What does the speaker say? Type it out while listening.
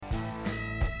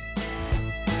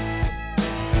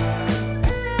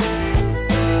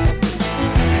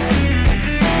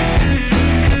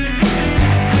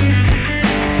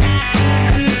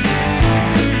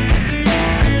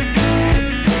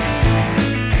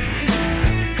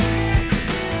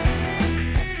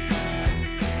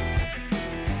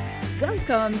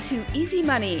Welcome to Easy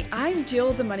Money. I'm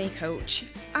Jill, the money coach.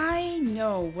 I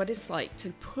know what it's like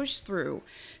to push through,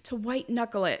 to white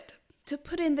knuckle it, to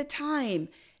put in the time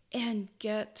and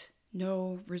get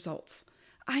no results.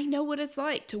 I know what it's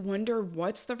like to wonder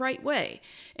what's the right way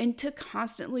and to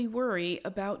constantly worry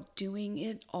about doing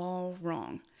it all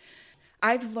wrong.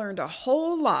 I've learned a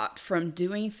whole lot from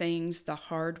doing things the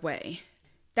hard way.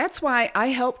 That's why I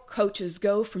help coaches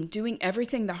go from doing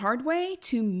everything the hard way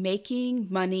to making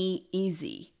money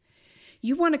easy.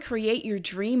 You want to create your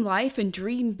dream life and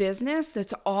dream business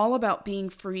that's all about being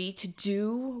free to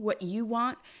do what you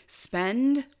want,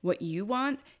 spend what you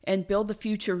want, and build the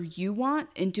future you want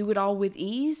and do it all with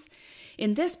ease?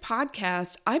 In this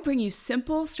podcast, I bring you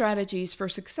simple strategies for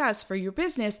success for your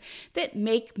business that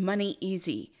make money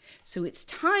easy. So it's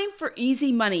time for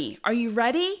Easy Money. Are you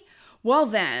ready? Well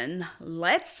then,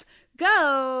 let's go!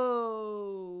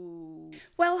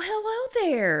 Well, hello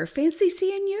there. Fancy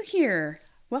seeing you here.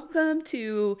 Welcome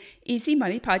to Easy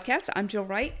Money Podcast. I'm Jill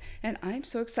Wright, and I'm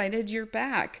so excited you're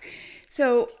back.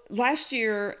 So last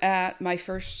year at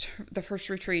the first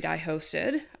retreat I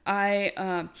hosted,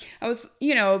 I was,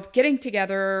 getting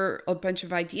together a bunch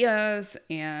of ideas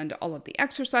and all of the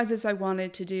exercises I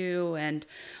wanted to do and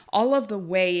all of the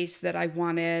ways that I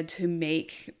wanted to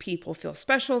make people feel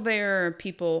special there,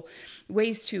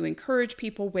 ways to encourage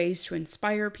people, ways to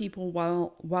inspire people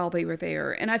while they were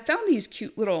there. And I found these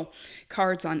cute little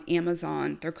cards on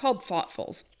Amazon. They're called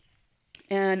Thoughtfuls.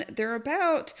 And they're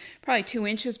about probably 2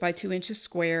 inches by 2 inches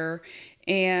square.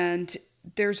 And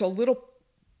there's a little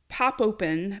pop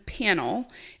open panel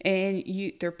and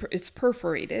it's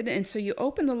perforated. And so you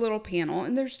open the little panel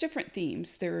and there's different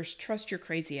themes. There's trust your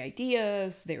crazy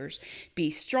ideas. There's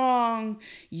be strong,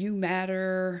 you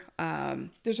matter.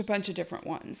 There's a bunch of different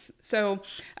ones. So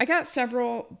I got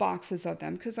several boxes of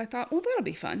them because I thought, well, that'll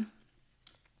be fun.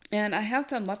 And I have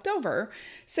some left over.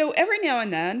 So every now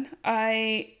and then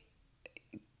I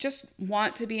just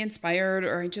want to be inspired,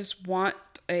 or I just want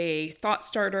a thought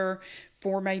starter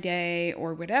for my day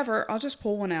or whatever, I'll just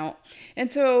pull one out. And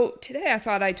so today I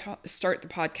thought I'd start the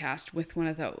podcast with one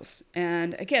of those.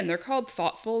 And again, they're called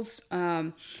Thoughtfuls,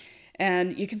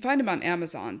 and you can find them on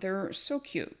Amazon. They're so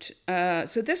cute.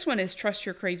 So this one is Trust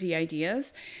Your Crazy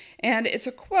Ideas. And it's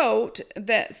a quote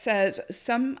that says,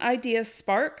 some ideas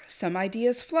spark, some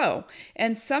ideas flow,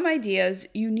 and some ideas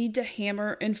you need to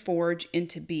hammer and forge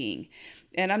into being.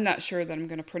 And I'm not sure that I'm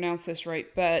going to pronounce this right,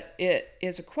 but it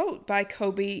is a quote by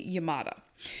Kobe Yamada.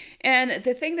 And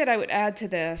the thing that I would add to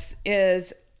this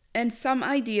is, and some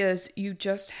ideas you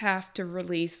just have to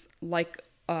release like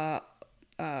a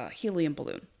helium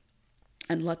balloon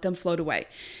and let them float away.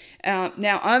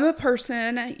 Now, I'm a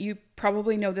person, you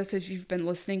probably know this as you've been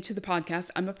listening to the podcast,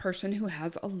 I'm a person who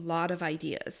has a lot of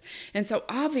ideas. And so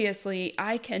obviously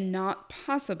I cannot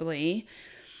possibly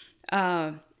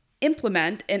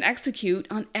implement and execute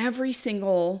on every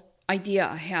single idea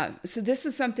I have. So this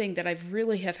is something that I've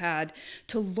really have had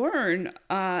to learn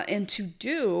and to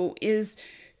do, is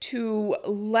to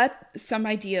let some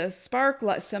ideas spark,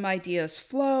 let some ideas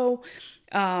flow,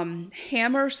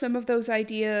 hammer some of those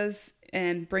ideas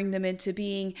and bring them into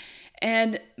being.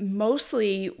 And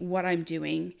mostly what I'm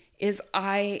doing is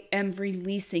I am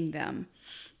releasing them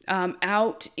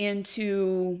out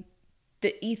into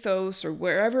the ethos or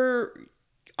wherever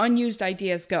unused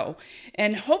ideas go.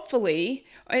 And hopefully,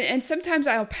 and sometimes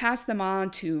I'll pass them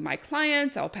on to my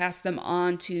clients, I'll pass them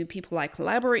on to people I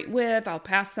collaborate with, I'll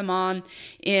pass them on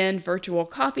in virtual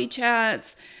coffee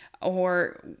chats,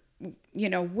 or,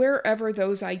 wherever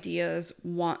those ideas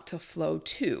want to flow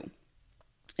to.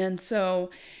 And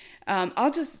so I'll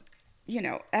just,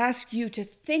 ask you to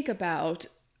think about,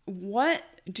 what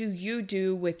do you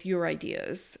do with your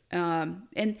ideas?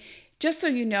 And just so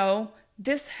you know,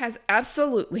 this has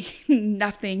absolutely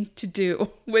nothing to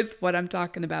do with what I'm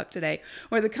talking about today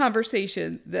or the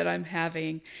conversation that I'm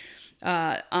having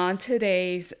on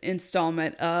today's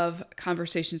installment of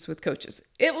Conversations with Coaches.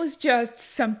 It was just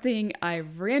something I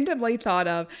randomly thought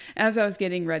of as I was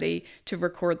getting ready to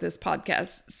record this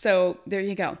podcast. So there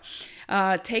you go.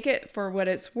 Take it for what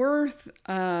it's worth,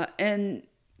 and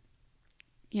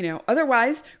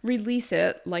otherwise release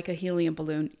it like a helium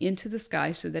balloon into the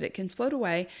sky so that it can float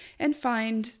away and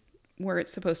find where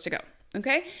it's supposed to go.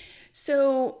 Okay.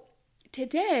 So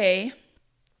today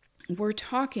we're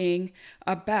talking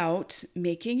about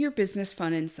making your business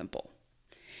fun and simple.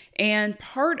 And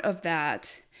part of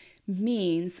that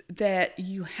means that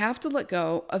you have to let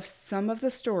go of some of the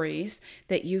stories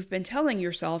that you've been telling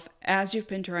yourself as you've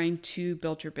been trying to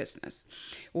build your business,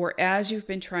 or as you've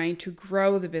been trying to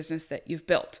grow the business that you've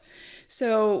built.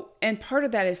 So, and part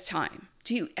of that is time.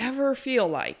 Do you ever feel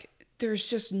like there's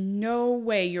just no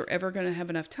way you're ever going to have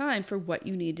enough time for what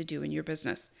you need to do in your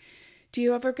business. Do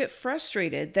you ever get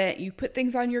frustrated that you put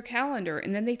things on your calendar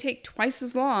and then they take twice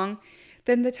as long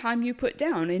than the time you put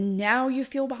down and now you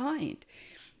feel behind?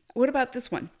 What about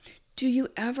this one? Do you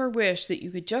ever wish that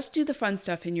you could just do the fun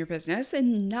stuff in your business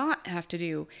and not have to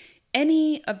do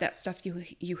any of that stuff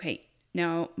you hate?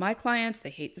 Now, my clients, they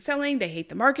hate the selling, they hate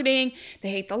the marketing, they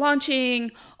hate the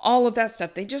launching, all of that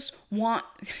stuff. They just want...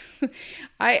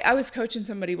 I was coaching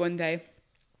somebody one day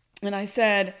and I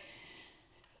said,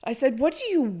 what do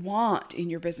you want in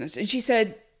your business? And she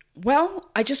said, well,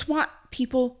 I just want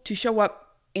people to show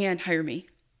up and hire me.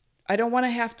 I don't want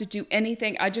to have to do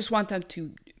anything. I just want them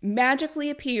to magically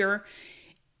appear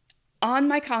on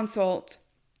my consult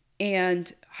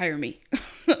and hire me.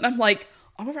 And I'm like,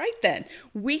 all right, then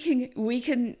we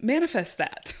can manifest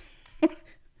that.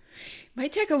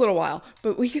 Might take a little while,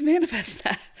 but we can manifest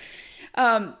that.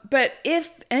 But if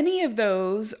any of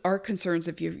those are concerns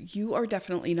of you are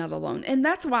definitely not alone. And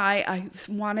that's why I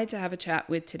wanted to have a chat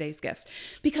with today's guest,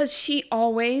 because she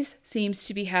always seems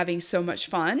to be having so much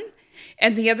fun.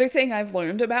 And the other thing I've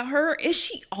learned about her is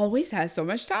she always has so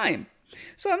much time.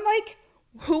 So I'm like,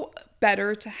 who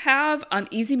better to have on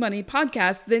Easy Money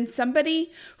podcast than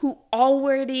somebody who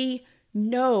already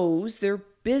knows their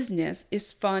business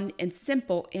is fun and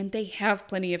simple and they have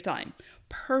plenty of time.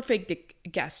 Perfect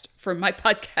guest for my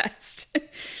podcast.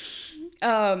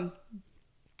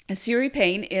 Siri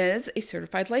Payne is a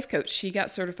certified life coach. She got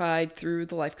certified through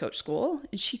the Life Coach School,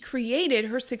 and she created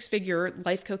her 6-figure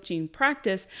life coaching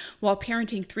practice while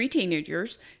parenting 3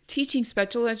 teenagers, teaching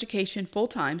special education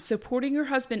full-time, supporting her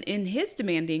husband in his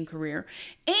demanding career,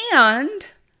 and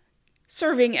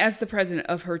serving as the president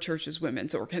of her church's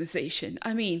women's organization.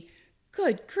 I mean,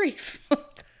 good grief.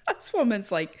 This woman's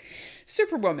like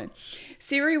superwoman.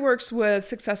 Siri works with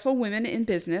successful women in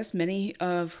business, many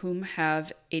of whom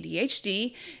have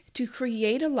ADHD, to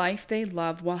create a life they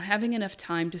love while having enough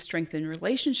time to strengthen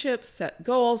relationships, set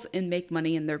goals, and make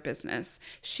money in their business.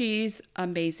 She's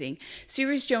amazing.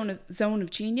 Siri's zone of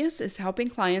genius is helping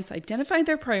clients identify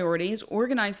their priorities,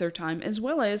 organize their time, as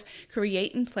well as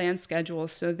create and plan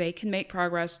schedules so they can make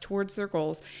progress towards their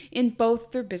goals in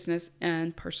both their business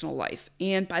and personal life.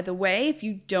 And by the way, if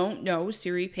you don't know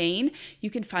Siri Payne, you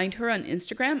can find her on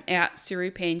Instagram at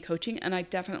Siri Payne Coaching, and I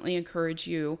definitely encourage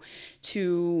you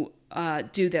to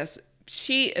do this.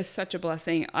 She is such a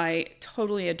blessing. I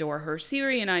totally adore her.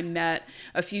 Siri and I met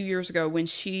a few years ago when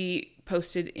she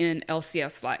posted in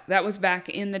LCS Slack. That was back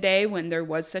in the day when there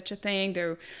was such a thing.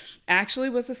 There actually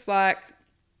was a Slack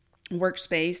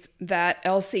workspace that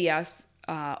LCS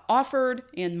offered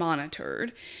and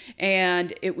monitored,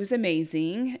 and it was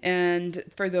amazing. And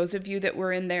for those of you that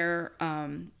were in there,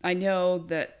 I know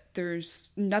that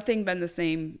there's nothing been the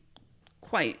same,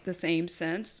 quite the same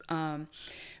since.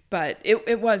 But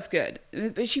it was good.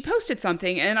 But she posted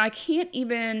something, and I can't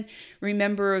even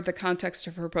remember the context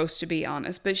of her post, to be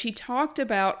honest. But she talked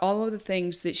about all of the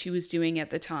things that she was doing at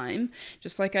the time,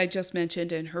 just like I just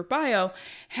mentioned in her bio,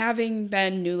 having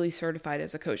been newly certified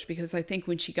as a coach. Because I think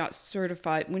when she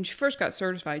first got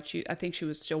certified, I think she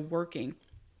was still working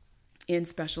in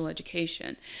special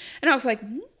education. And I was like,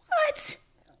 what?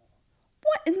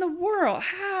 What in the world?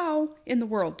 How in the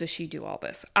world does she do all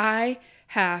this? I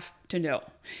have to know.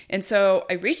 And so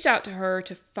I reached out to her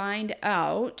to find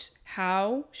out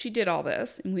how she did all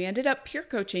this. And we ended up peer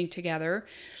coaching together.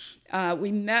 We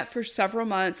met for several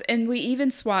months, and we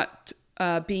even swapped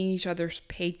being each other's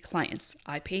paid clients.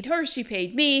 I paid her, she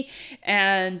paid me,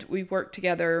 and we worked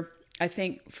together, I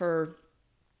think, for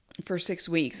 6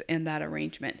 weeks in that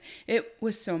arrangement. It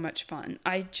was so much fun.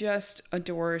 I just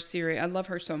adore Siri. I love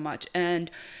her so much.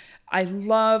 And I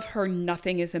love her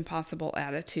nothing is impossible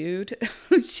attitude.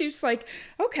 She's like,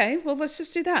 okay, well, let's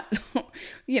just do that.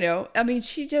 I mean,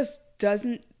 she just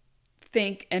doesn't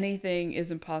think anything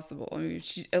is impossible. I mean,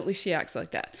 at least she acts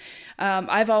like that.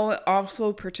 I've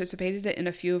also participated in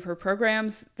a few of her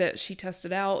programs that she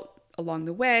tested out along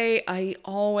the way. I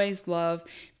always love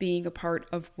being a part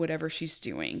of whatever she's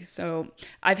doing. So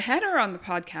I've had her on the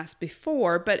podcast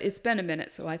before, but it's been a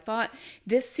minute. So I thought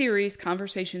this series,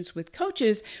 Conversations with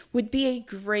Coaches, would be a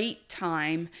great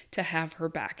time to have her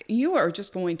back. You are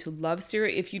just going to love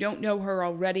Siri. If you don't know her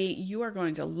already, you are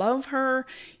going to love her.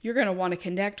 You're going to want to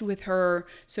connect with her.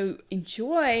 So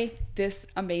enjoy this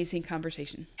amazing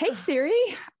conversation. Hey,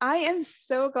 Siri. I am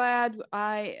so glad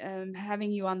I am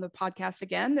having you on the podcast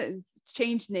again. It's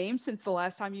changed names since the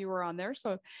last time you were on there.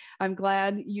 So I'm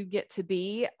glad you get to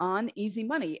be on Easy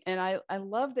Money. And I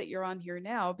love that you're on here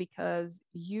now because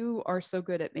you are so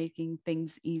good at making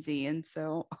things easy. And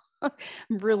so I'm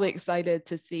really excited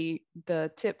to see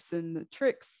the tips and the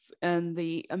tricks and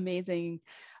the amazing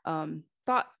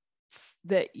thoughts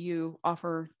that you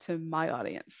offer to my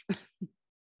audience.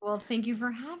 Well, thank you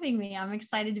for having me. I'm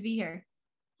excited to be here.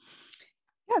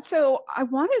 Yeah, so I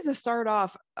wanted to start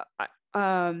off.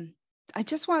 I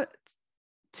just want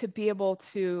to be able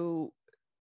to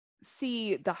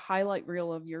see the highlight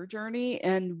reel of your journey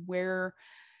and where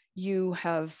you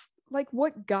have, like,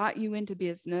 what got you into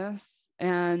business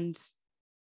and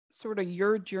sort of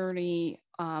your journey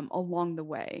along the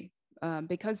way.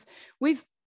 Because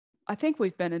I think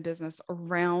we've been in business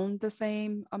around the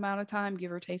same amount of time,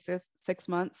 give or take 6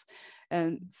 months.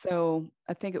 And so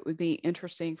I think it would be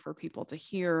interesting for people to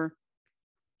hear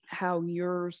how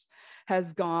yours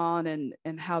has gone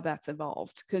and how that's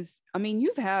evolved. Because I mean,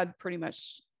 you've had pretty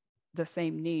much the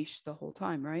same niche the whole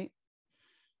time, right?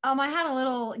 I had a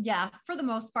little, yeah, for the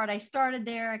most part, I started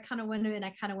there. I kind of went in, I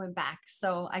kind of went back.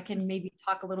 So I can maybe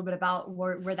talk a little bit about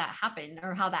where that happened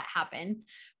or how that happened.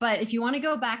 But if you want to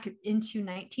go back into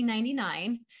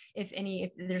 1999,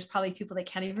 if there's probably people that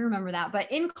can't even remember that,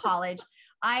 but in college,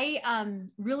 I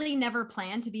really never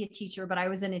planned to be a teacher, but I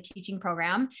was in a teaching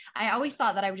program. I always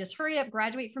thought that I would just hurry up,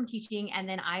 graduate from teaching, and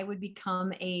then I would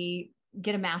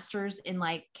get a master's in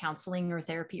like counseling or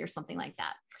therapy or something like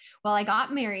that. Well, I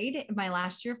got married my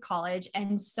last year of college.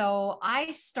 And so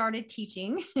I started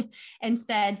teaching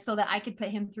instead so that I could put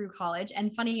him through college.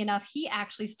 And funny enough, he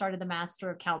actually started the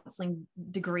Master of Counseling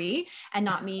degree and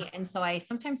not me. And so I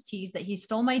sometimes tease that he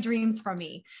stole my dreams from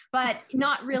me, but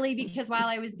not really, because while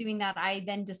I was doing that, I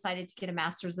then decided to get a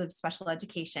master's of special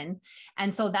education.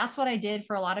 And so that's what I did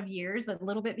for a lot of years, a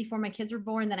little bit before my kids were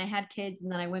born. Then I had kids,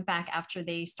 and then I went back after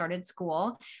they started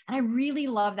school. And I really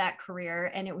loved that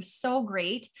career, and it was so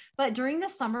great. But during the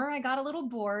summer, I got a little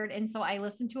bored. And so I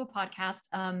listened to a podcast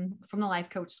from the Life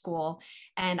Coach School.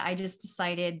 And I just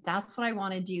decided that's what I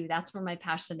want to do. That's where my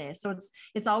passion is. So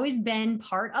it's always been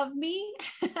part of me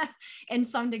in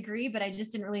some degree, but I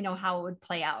just didn't really know how it would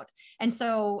play out. And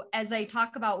so as I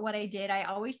talk about what I did, I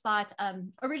always thought,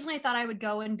 originally I thought I would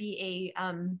go and be a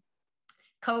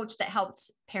coach that helped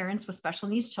parents with special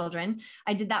needs children.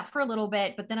 I did that for a little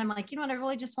bit, but then I'm like, you know what? I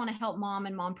really just want to help mom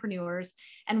and mompreneurs.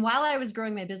 And while I was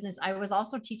growing my business, I was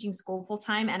also teaching school full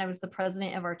time, and I was the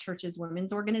president of our church's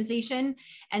women's organization.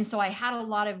 And so I had a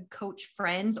lot of coach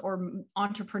friends or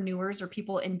entrepreneurs or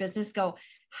people in business go,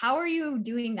 how are you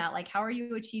doing that? Like, how are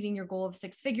you achieving your goal of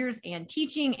 6 figures and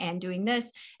teaching and doing this?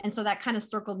 And so that kind of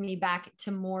circled me back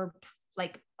to more,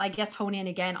 like, I guess, hone in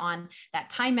again on that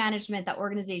time management, that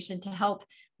organization, to help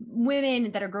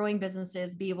women that are growing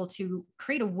businesses be able to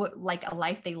create a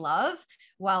life they love,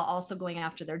 while also going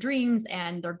after their dreams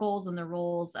and their goals and their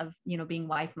roles of, being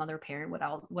wife, mother, parent, what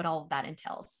all of that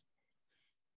entails.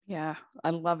 Yeah,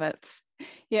 I love it.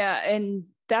 Yeah, and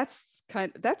that's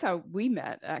how we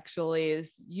met, actually.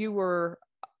 Is you were,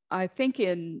 I think,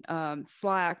 in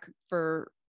Slack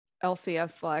for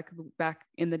LCS Slack back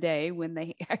in the day when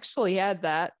they actually had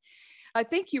that. I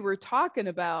think you were talking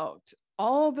about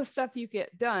all the stuff you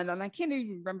get done, and I can't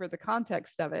even remember the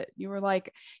context of it. You were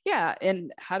like, yeah,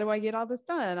 and how do I get all this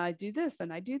done? I do this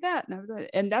and I do that.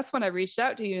 And that's when I reached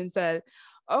out to you and said,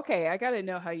 okay, I got to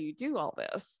know how you do all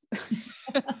this.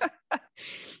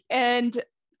 And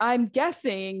I'm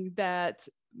guessing that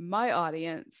my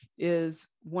audience is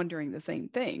wondering the same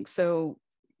thing. So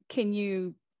can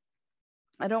you,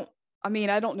 I don't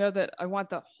know that I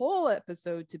want the whole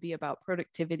episode to be about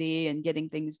productivity and getting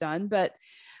things done, but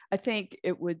I think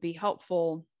it would be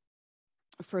helpful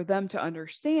for them to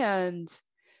understand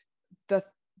the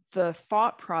the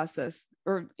thought process,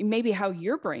 or maybe how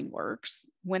your brain works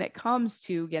when it comes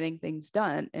to getting things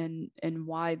done, and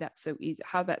why that's so easy,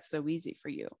 how that's so easy for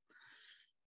you.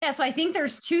 Yeah, so I think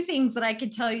there's two things that I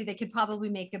could tell you that could probably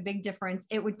make a big difference.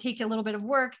 It would take a little bit of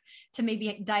work to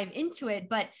maybe dive into it,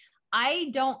 but I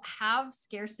don't have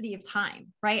scarcity of time,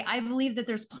 right? I believe that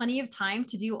there's plenty of time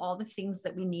to do all the things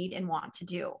that we need and want to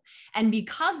do. And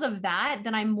because of that,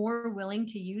 then I'm more willing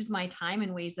to use my time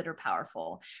in ways that are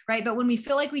powerful, right? But when we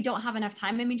feel like we don't have enough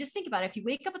time, I mean, just think about it. If you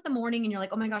wake up in the morning and you're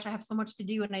like, oh my gosh, I have so much to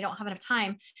do and I don't have enough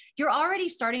time, you're already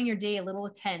starting your day a little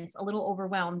tense, a little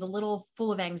overwhelmed, a little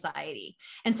full of anxiety.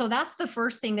 And so that's the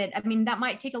first thing that, I mean, that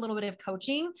might take a little bit of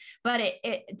coaching, but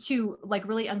it to like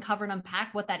really uncover and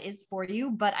unpack what that is for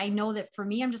you. But I know that for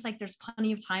me, I'm just like, there's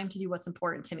plenty of time to do what's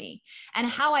important to me. And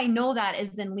how I know that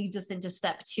is then leads us into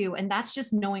step two. And that's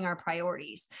just knowing our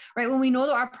priorities, right? When we know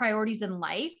that our priorities in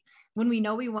life, when we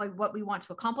know what we want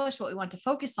to accomplish, what we want to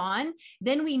focus on,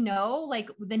 then we know like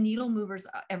the needle movers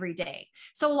every day.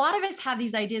 So a lot of us have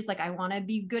these ideas like, I want to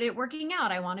be good at working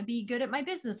out. I want to be good at my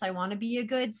business. I want to be a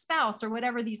good spouse or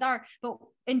whatever these are. But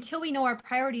until we know our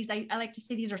priorities, I like to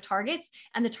say these are targets,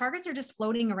 and the targets are just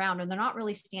floating around and they're not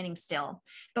really standing still.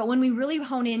 But when we really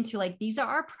hone into like, these are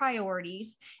our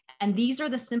priorities, and these are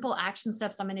the simple action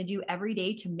steps I'm going to do every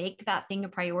day to make that thing a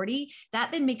priority,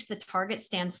 that then makes the target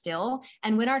stand still.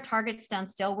 And when our targets stand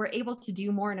still, we're able to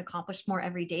do more and accomplish more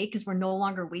every day because we're no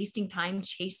longer wasting time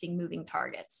chasing moving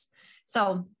targets.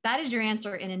 So that is your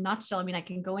answer in a nutshell. I mean, I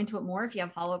can go into it more if you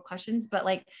have follow-up questions, but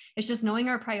like, it's just knowing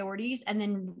our priorities and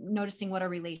then noticing what our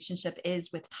relationship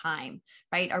is with time,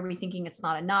 right? Are we thinking it's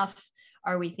not enough?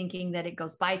 Are we thinking that it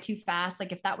goes by too fast?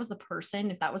 Like if that was the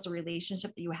person, if that was a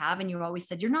relationship that you have and you always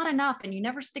said you're not enough and you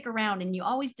never stick around and you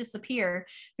always disappear,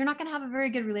 you're not going to have a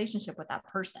very good relationship with that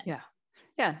person. Yeah.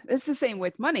 Yeah. It's the same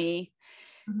with money.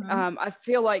 Mm-hmm. I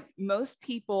feel like most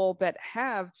people that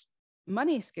have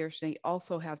money scarcity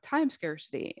also have time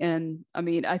scarcity. And I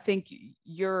mean, I think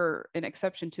you're an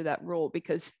exception to that rule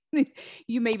because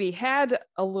you maybe had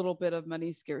a little bit of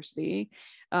money scarcity,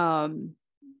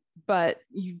 but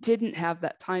you didn't have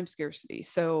that time scarcity.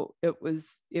 So it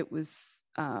was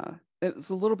a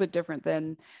little bit different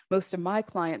than most of my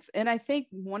clients. And I think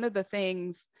one of the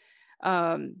things,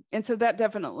 and so that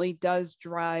definitely does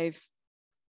drive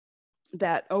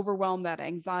that overwhelm, that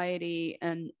anxiety,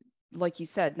 and like you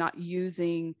said, not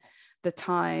using the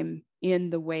time in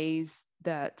the ways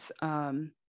that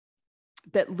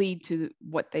that lead to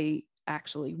what they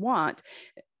actually want.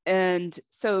 And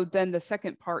so then the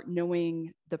second part,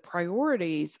 knowing the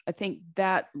priorities, I think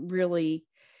that really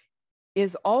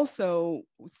is also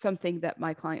something that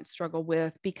my clients struggle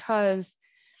with because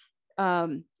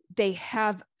they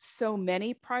have so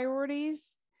many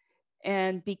priorities.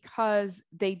 And because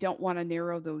they don't want to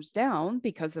narrow those down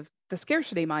because of the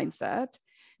scarcity mindset,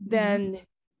 then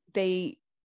they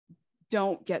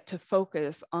don't get to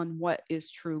focus on what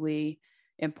is truly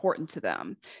important to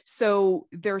them. So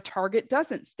their target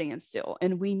doesn't stand still.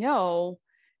 And we know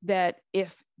that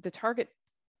if the target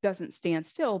doesn't stand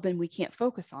still, then we can't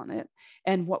focus on it.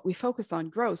 And what we focus on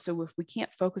grows. So if we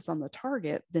can't focus on the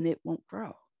target, then it won't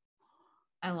grow.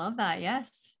 I love that.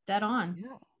 Yes. Dead on.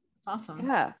 Yeah. It's awesome.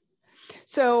 Yeah.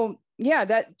 So yeah,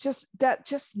 that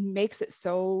just makes it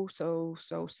so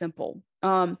simple.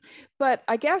 But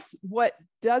I guess what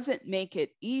doesn't make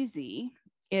it easy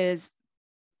is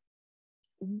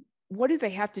what do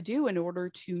they have to do in order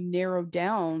to narrow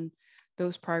down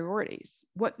those priorities?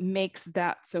 What makes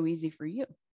that so easy for you?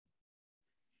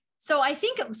 So I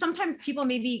think sometimes people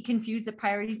may be confused that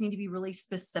priorities need to be really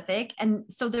specific. And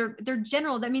so they're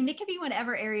general. I mean, they could be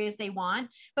whatever areas they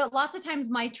want, but lots of times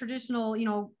my traditional,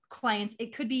 clients,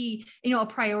 it could be, a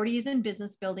priority is in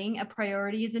business building, a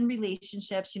priority is in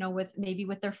relationships, with maybe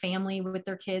with their family, with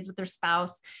their kids, with their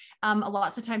spouse.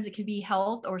 Lots of times it could be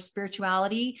health or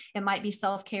spirituality. It might be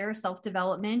self-care,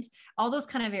 self-development, all those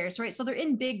kind of areas, right? So they're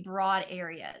in big, broad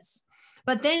areas.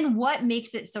 But then what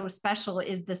makes it so special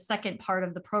is the second part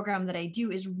of the program that I do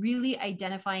is really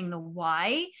identifying the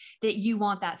why that you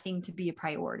want that thing to be a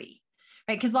priority,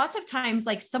 right? Because lots of times,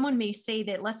 like someone may say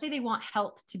that, let's say they want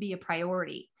health to be a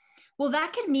priority. Well,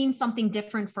 that could mean something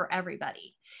different for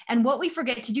everybody. And what we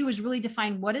forget to do is really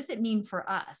define what does it mean for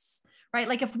us, right?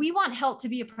 Like if we want health to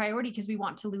be a priority because we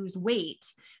want to lose weight,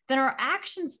 then our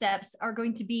action steps are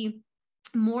going to be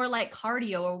more like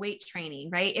cardio or weight training,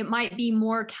 right? It might be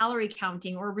more calorie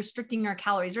counting or restricting our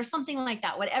calories or something like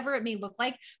that, whatever it may look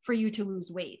like for you to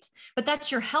lose weight. But that's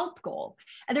your health goal.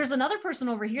 And there's another person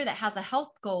over here that has a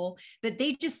health goal, but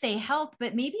they just say health,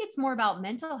 but maybe it's more about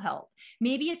mental health.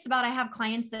 Maybe it's about, I have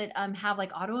clients that have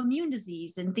like autoimmune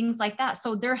disease and things like that.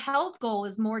 So their health goal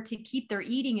is more to keep their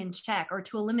eating in check or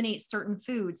to eliminate certain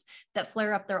foods that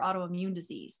flare up their autoimmune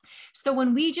disease. So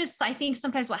when I think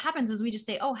sometimes what happens is we just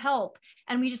say, oh, health,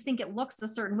 and we just think it looks a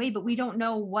certain way, but we don't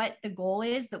know what the goal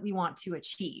is that we want to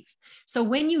achieve. So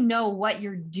when you know what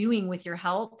you're doing with your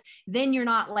health, then you're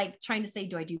not like trying to say,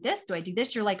 do I do this? Do I do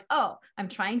this? You're like, oh, I'm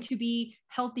trying to be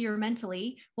healthier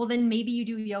mentally. Well, then maybe you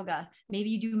do yoga, maybe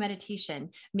you do meditation,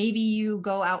 maybe you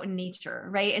go out in nature,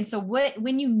 right? And so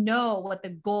when you know what the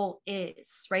goal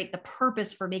is, right, the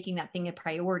purpose for making that thing a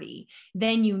priority,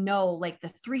 then you know like the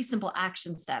 3 simple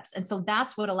action steps. And so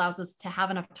that's what allows us to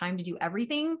have enough time to do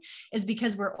everything, is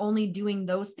because we're only doing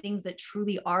those things that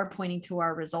truly are pointing to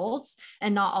our results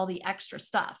and not all the extra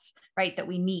stuff, right, that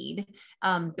we need,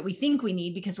 that we think we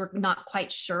need because we're not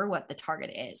quite sure what the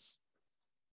target is.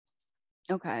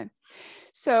 Okay.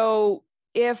 So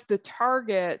if the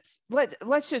target,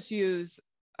 let's just use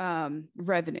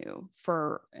revenue,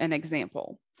 for an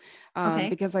example. Okay.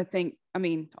 Because I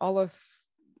mean, all of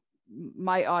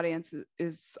my audience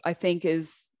I think,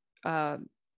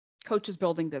 coaches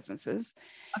building businesses.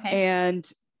 Okay.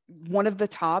 And one of the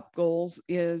top goals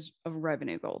is a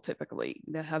revenue goal. Typically,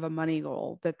 they have a money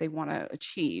goal that they want to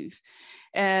achieve.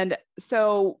 And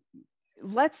so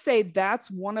let's say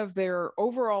that's one of their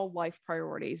overall life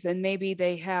priorities. And maybe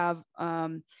they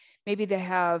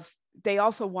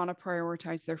also want to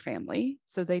prioritize their family.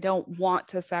 So they don't want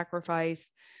to sacrifice,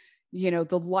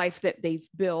 the life that they've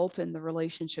built and the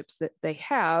relationships that they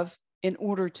have in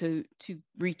order to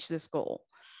reach this goal.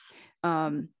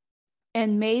 And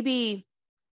maybe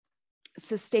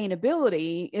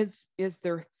sustainability is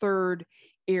their third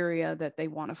area that they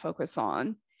want to focus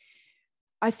on.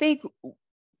 I think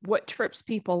what trips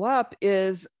people up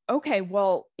is, okay,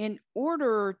 well, in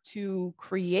order to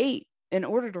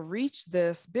reach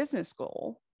this business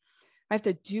goal, I have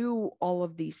to do all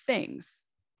of these things.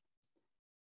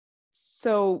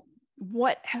 So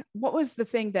what was the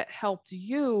thing that helped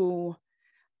you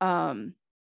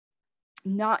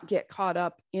not get caught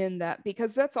up in that?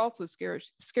 Because that's also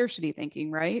scarcity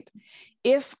thinking, right?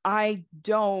 If I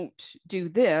don't do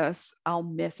this, I'll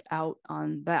miss out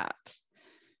on that.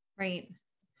 Right.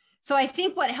 So I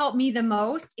think what helped me the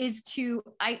most is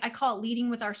I call it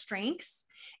leading with our strengths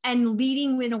and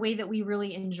leading in a way that we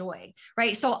really enjoy,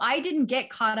 right? So I didn't get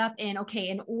caught up in, okay,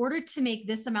 in order to make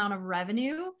this amount of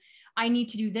revenue, I need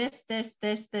to do this, this,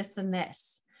 this, this, and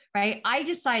this, right? I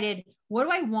decided, what do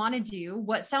I want to do?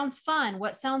 What sounds fun?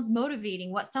 What sounds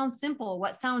motivating? What sounds simple?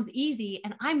 What sounds easy?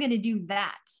 And I'm going to do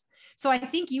that. So I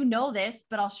think this,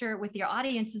 but I'll share it with your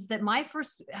audience, is that my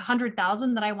first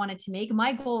 100,000 that I wanted to make,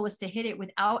 my goal was to hit it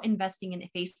without investing in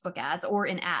Facebook ads or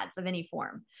in ads of any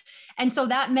form. And so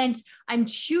that meant I'm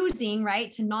choosing,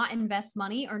 right, to not invest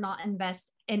money or not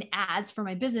invest in ads for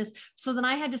my business. So then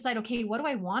I had to decide, okay, what do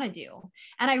I want to do?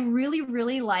 And I really,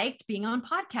 really liked being on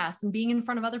podcasts and being in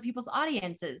front of other people's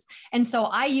audiences. And so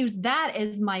I used that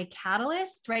as my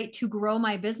catalyst, right, to grow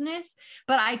my business.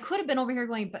 But I could have been over here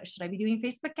going, but should I be doing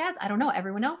Facebook ads? I don't know.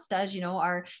 Everyone else does,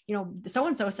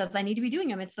 so-and-so says I need to be doing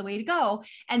them. It's the way to go.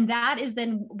 And that is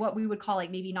then what we would call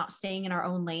like maybe not staying in our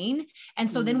own lane. And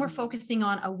so then we're focusing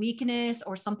on a weakness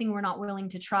or something we're not willing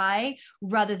to try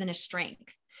rather than a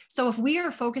strength. So if we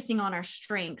are focusing on our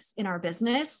strengths in our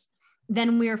business,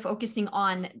 then we are focusing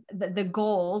on the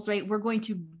goals, right? We're going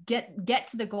to get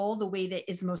to the goal the way that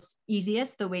is most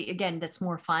easiest, the way, again, that's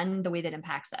more fun, the way that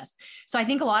impacts us. So I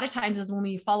think a lot of times is when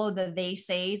we follow the they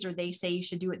says, or they say you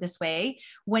should do it this way,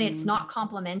 when it's not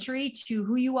complementary to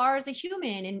who you are as a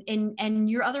human and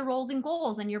your other roles and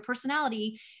goals and your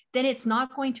personality, then it's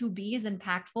not going to be as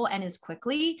impactful and as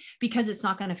quickly, because it's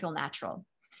not going to feel natural.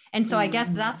 And so I guess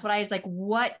that's what I was like,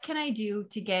 what can I do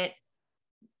to get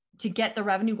the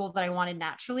revenue goal that I wanted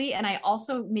naturally? And I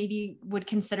also maybe would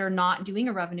consider not doing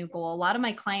a revenue goal. A lot of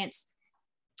my clients,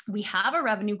 we have a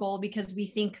revenue goal because we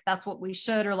think that's what we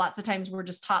should, or lots of times we're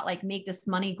just taught like make this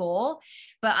money goal.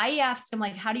 But I asked them,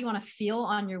 like, how do you want to feel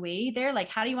on your way there? Like,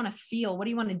 how do you want to feel? What do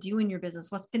you want to do in your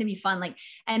business? What's going to be fun? Like,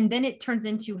 and then it turns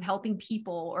into helping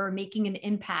people or making an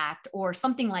impact or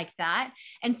something like that.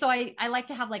 And so I like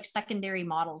to have like secondary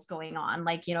models going on,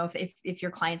 like, if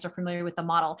your clients are familiar with the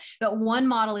model, but one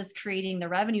model is creating the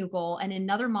revenue goal and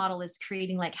another model is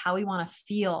creating like how we want to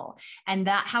feel. And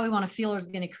that how we want to feel is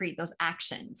going to create those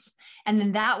actions. And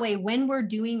then that way, when we're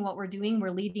doing what we're doing, we're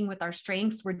leading with our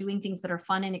strengths, we're doing things that are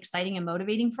fun and exciting and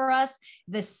motivating for us,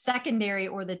 the secondary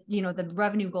or the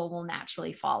revenue goal will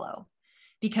naturally follow,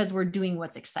 because we're doing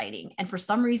what's exciting. And for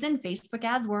some reason, Facebook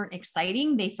ads weren't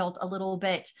exciting. They felt a little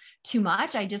bit too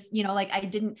much. I just, I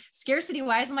didn't, scarcity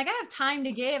wise, I'm like, I have time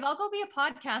to give. I'll go be a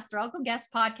podcaster. I'll go guest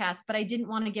podcast, but I didn't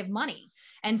want to give money.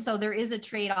 And so there is a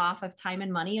trade-off of time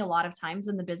and money a lot of times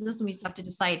in the business. And we just have to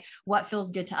decide what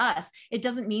feels good to us. It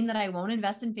doesn't mean that I won't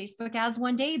invest in Facebook ads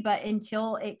one day, but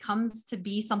until it comes to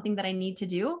be something that I need to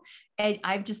do,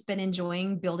 I've just been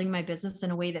enjoying building my business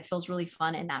in a way that feels really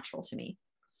fun and natural to me.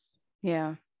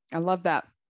 Yeah, I love that.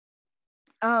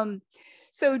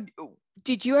 So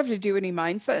did you have to do any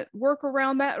mindset work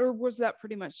around that, or was that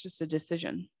pretty much just a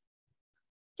decision?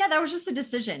 Yeah, that was just a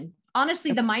decision.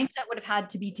 Honestly, the mindset would have had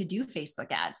to be to do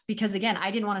Facebook ads, because again, I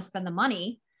didn't want to spend the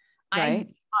money. Right.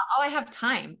 I have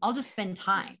time. I'll just spend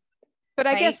time. But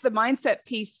I guess the mindset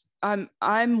piece I'm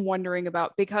wondering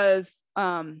about, because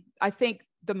I think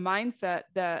the mindset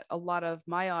that a lot of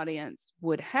my audience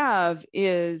would have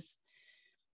is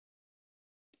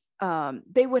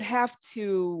they would have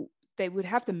to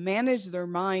manage their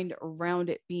mind around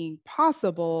it being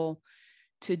possible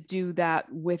to do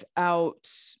that without,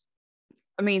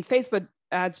 Facebook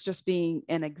ads just being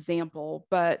an example,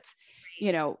 but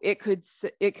it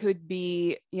could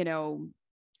be,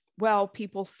 well,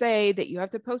 people say that you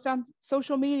have to post on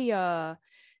social media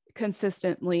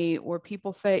consistently, or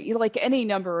people say, like any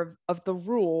number of the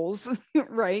rules,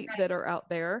 right, that are out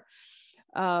there.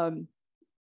 And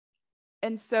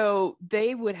so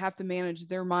they would have to manage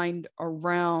their mind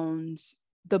around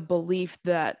the belief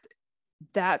that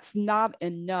that's not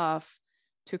enough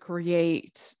to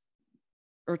create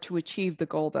or to achieve the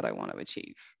goal that I want to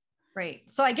achieve. Right.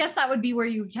 So I guess that would be where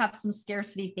you have some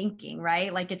scarcity thinking,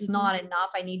 right? Like it's not enough.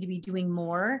 I need to be doing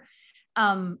more.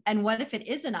 And what if it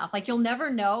is enough? Like you'll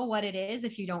never know what it is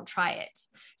if you don't try it.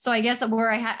 So I guess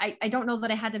where I don't know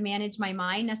that I had to manage my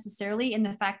mind necessarily in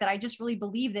the fact that I just really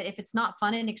believe that if it's not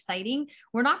fun and exciting,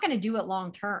 we're not going to do it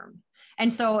long term.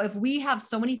 And so if we have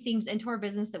so many things into our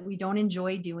business that we don't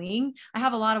enjoy doing, I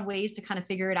have a lot of ways to kind of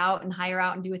figure it out and hire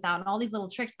out and do without and all these little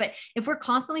tricks. But if we're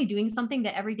constantly doing something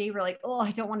that every day we're like, oh,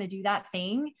 I don't want to do that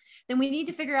thing, then we need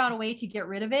to figure out a way to get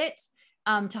rid of it,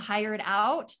 to hire it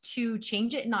out, to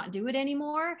change it and not do it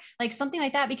anymore, like something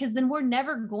like that, because then we're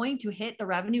never going to hit the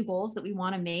revenue goals that we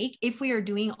want to make if we are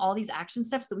doing all these action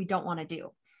steps that we don't want to do.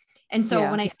 And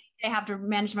so when I say I have to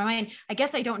manage my mind, I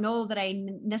guess I don't know that I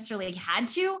necessarily had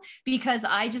to, because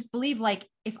I just believe like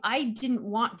if I didn't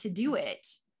want to do it,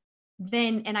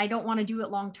 then, and I don't want to do it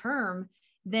long term,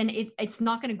 then it's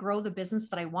not going to grow the business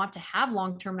that I want to have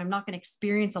long term. I'm not going to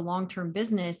experience a long-term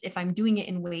business if I'm doing it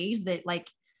in ways that like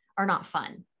are not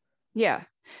fun. Yeah.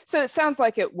 So it sounds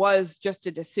like it was just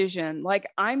a decision. Like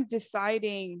I'm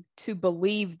deciding to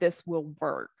believe this will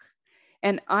work.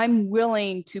 And I'm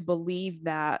willing to believe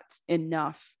that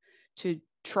enough to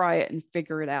try it and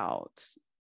figure it out.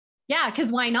 Yeah.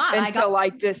 Cause why not?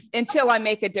 Until I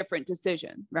make a different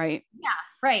decision. Right. Yeah.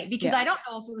 Right. Because I don't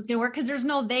know if it was going to work. Cause there's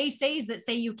no they says that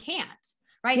say you can't,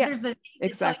 right? Yeah, there's the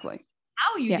exactly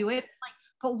how you do it. Like,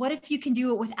 but what if you can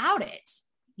do it without it?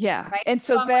 Yeah. Right? And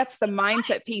so that's the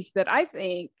mindset piece that I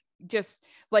think just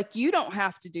like you don't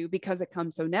have to do because it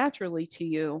comes so naturally to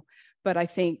you. But I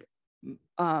think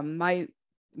my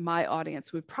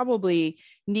audience would probably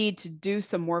need to do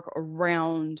some work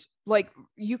around, like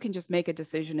you can just make a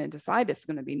decision and decide it's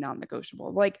going to be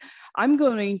non-negotiable. Like I'm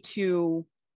going to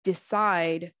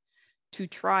decide to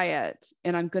try it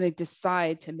and I'm going to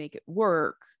decide to make it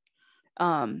work.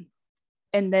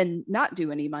 And then not do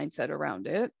any mindset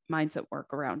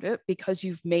work around it, because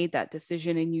you've made that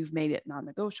decision and you've made it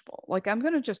non-negotiable. Like I'm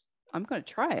going to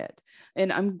try it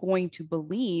and I'm going to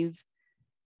believe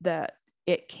that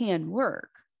it can work.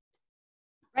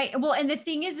 Right. Well, and the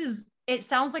thing is it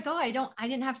sounds like, oh, I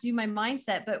didn't have to do my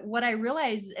mindset. But what I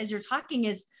realized as you're talking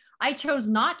is I chose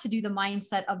not to do the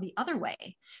mindset of the other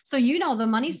way. So, the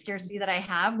money scarcity that I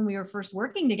have when we were first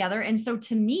working together. And so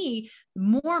to me,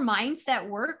 more mindset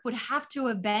work would have to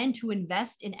have been to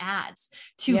invest in ads,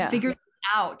 to figure this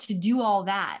out, to do all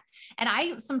that. And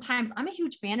I'm a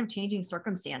huge fan of changing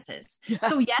circumstances.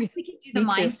 So yes, we can do the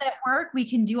mindset work. We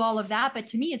can do all of that. But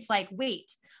to me, it's like,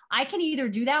 wait, I can either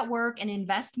do that work and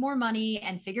invest more money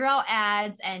and figure out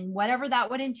ads and whatever that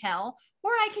would entail,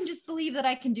 or I can just believe that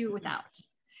I can do it without.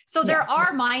 So there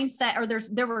are mindset, or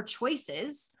there were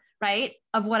choices, right,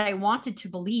 of what I wanted to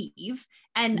believe.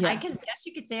 And I guess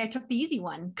you could say I took the easy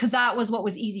one because that was what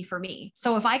was easy for me.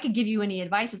 So if I could give you any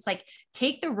advice, it's like,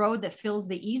 take the road that feels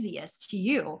the easiest to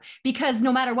you, because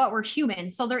no matter what, we're human.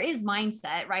 So there is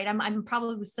mindset, right? I'm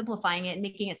probably simplifying it and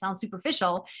making it sound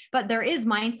superficial, but there is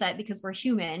mindset because we're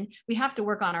human. We have to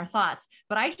work on our thoughts.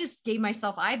 But I just gave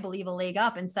myself, I believe, a leg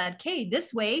up and said, okay,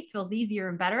 this way feels easier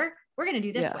and better. We're going to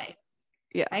do this way.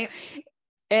 Yeah. Right?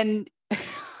 And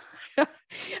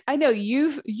I know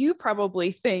you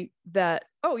probably think that,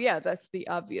 oh yeah, that's the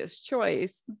obvious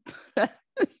choice.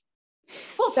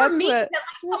 Well, for me,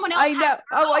 someone else. I know.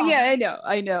 Oh yeah,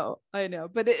 I know.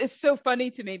 But it's so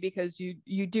funny to me because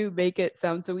you do make it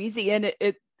sound so easy, and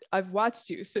I've watched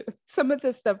you. So some of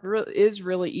this stuff is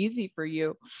really easy for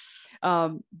you,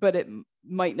 but it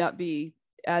might not be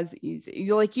as easy.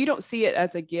 Like you don't see it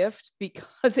as a gift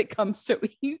because it comes so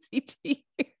easy to you.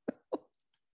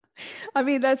 I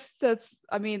mean, that's the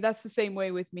same way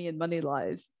with me and Money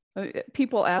Lies.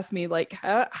 People ask me like,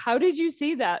 how did you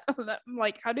see that? I'm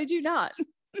like, how did you not?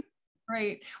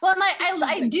 Right. Well,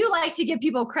 I do like to give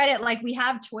people credit. Like we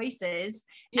have choices,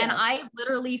 and I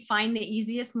literally find the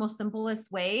easiest, most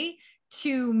simplest way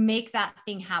to make that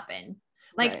thing happen.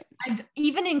 Like Right.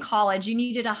 even in college, you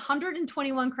needed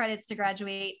 121 credits to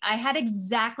graduate. I had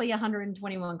exactly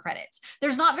 121 credits.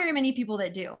 There's not very many people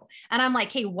that do. And I'm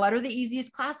like, hey, what are the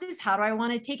easiest classes? How do I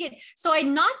want to take it? So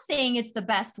I'm not saying it's the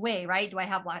best way, right? Do I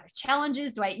have a lot of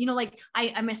challenges? Do I, like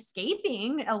I'm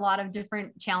escaping a lot of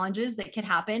different challenges that could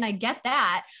happen. I get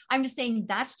that. I'm just saying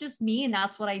that's just me and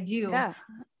that's what I do Yeah.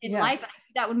 in Yeah. life. And I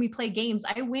do that when we play games.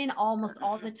 I win almost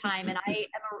all the time. And I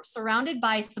am surrounded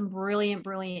by some brilliant,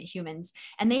 brilliant humans.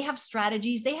 And they have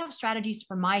strategies. They have strategies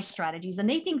for my strategies. And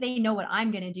they think they know what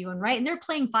I'm going to do. And right. And they're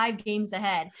playing 5 games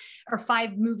ahead or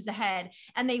 5 moves ahead.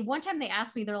 And one time they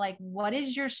asked me, they're like, what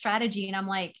is your strategy? And I'm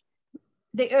like,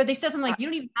 they said something like, you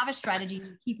don't even have a strategy.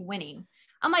 You keep winning.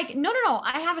 I'm like, no,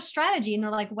 I have a strategy. And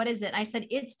they're like, what is it? And I said,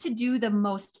 it's to do the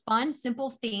most fun, simple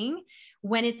thing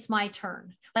when it's my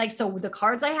turn. Like, so the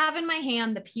cards I have in my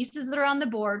hand, the pieces that are on the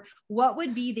board, what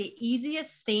would be the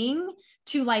easiest thing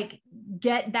to like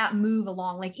get that move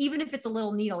along? Like, even if it's a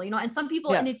little needle, and some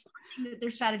people, and it's not saying that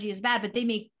their strategy is bad, but they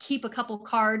may keep a couple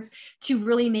cards to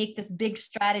really make this big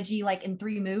strategy, like in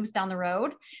 3 moves down the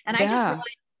road. And I just realized,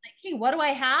 like, hey, what do I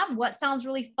have? What sounds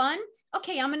really fun?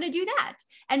 Okay, I'm going to do that.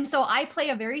 And so I play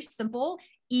a very simple,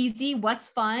 easy, what's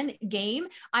fun game.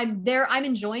 I'm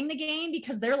enjoying the game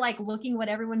because they're like looking what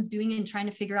everyone's doing and trying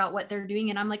to figure out what they're doing.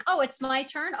 And I'm like, oh, it's my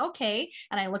turn. Okay.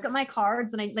 And I look at my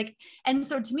cards and and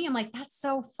so to me, I'm like, that's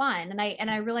so fun. And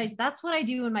I realize that's what I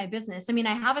do in my business. I mean,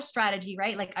 I have a strategy,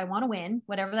 right? Like I want to win,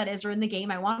 whatever that is, or in the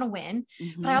game, I want to win,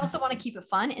 but I also want to keep it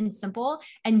fun and simple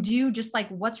and do just like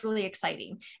what's really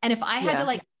exciting. And if I had to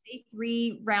like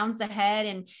 3 rounds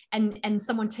ahead and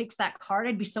someone takes that card,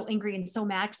 I'd be so angry and so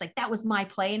mad because like that was my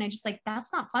play. And I just like,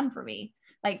 that's not fun for me,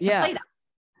 like to play that.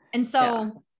 And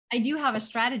so I do have a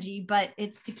strategy, but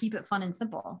it's to keep it fun and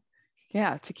simple.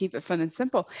 Yeah, to keep it fun and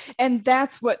simple. And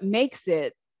that's what makes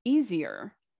it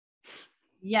easier.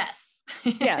 Yes.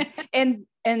 Yeah. And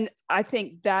I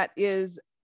think that is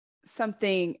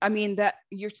something, I mean, that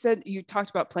you talked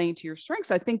about playing to your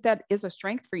strengths. I think that is a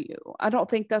strength for you. I don't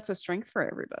think that's a strength for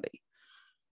everybody.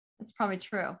 That's probably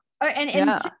true. And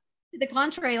to the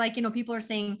contrary, like, people are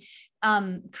saying,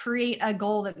 create a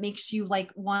goal that makes you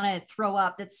like want to throw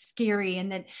up, that's scary.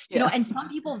 And that, and some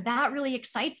people that really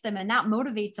excites them and that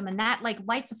motivates them and that like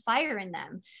lights a fire in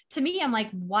them. To me, I'm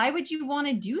like, why would you want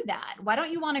to do that? Why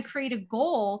don't you want to create a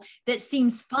goal that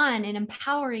seems fun and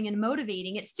empowering and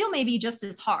motivating? It still may be just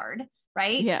as hard,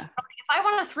 right? Yeah. If I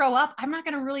want to throw up, I'm not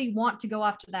going to really want to go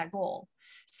after that goal.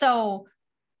 So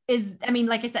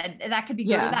like I said, that could be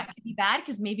good or that could be bad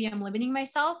because maybe I'm limiting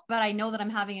myself, but I know that I'm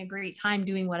having a great time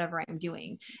doing whatever I'm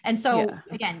doing. And so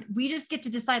again, we just get to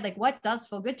decide like what does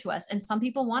feel good to us. And some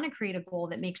people want to create a goal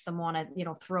that makes them want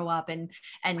to, throw up and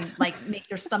like make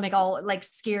their stomach all like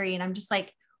scary. And I'm just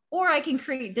like, or I can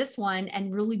create this one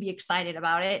and really be excited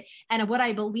about it. And what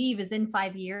I believe is in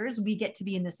 5 years, we get to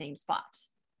be in the same spot.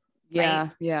 Yeah.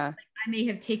 Right? Yeah. Like I may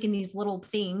have taken these little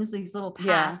things, these little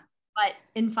paths, but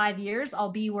in 5 years, I'll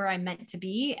be where I'm meant to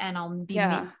be and I'll be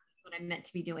what I'm meant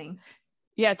to be doing.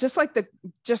 Yeah. Just like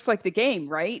the game,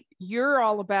 right? You're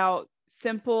all about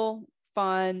simple,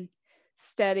 fun,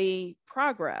 steady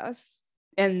progress.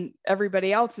 And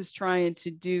everybody else is trying to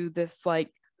do this like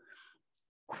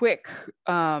quick,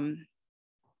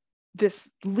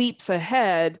 this leaps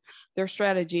ahead. Their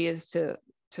strategy is to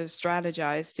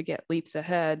strategize to get leaps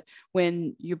ahead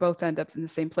when you both end up in the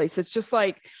same place. It's just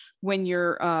like when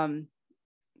you're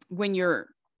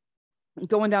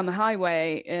going down the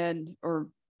highway and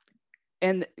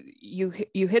you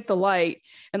hit the light,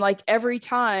 and like every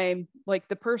time like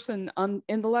the person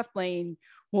in the left lane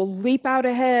will leap out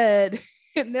ahead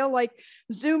and they'll like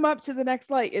zoom up to the next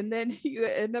light, and then you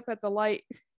end up at the light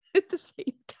at the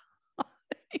same time.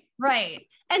 Right.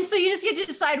 And so you just get to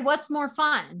decide what's more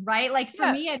fun, right? Like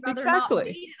for me, I'd rather not wait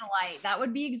at a light. That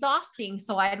would be exhausting.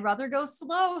 So I'd rather go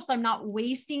slow. So I'm not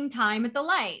wasting time at the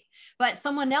light. But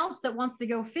someone else that wants to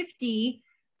go 50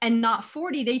 and not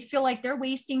 40, they feel like they're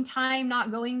wasting time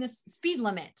not going the speed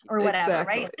limit or whatever,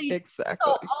 right? So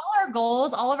all our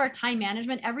goals, all of our time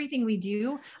management, everything we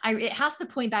do, it has to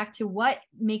point back to what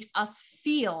makes us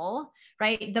feel,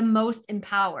 right? The most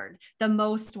empowered, the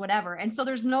most whatever. And so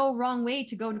there's no wrong way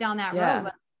to go down that road, whether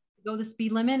to go the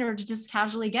speed limit or to just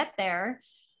casually get there.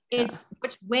 It's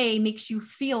which way makes you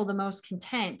feel the most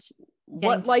content.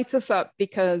 What lights us up,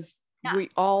 because we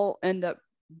all end up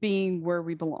being where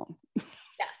we belong.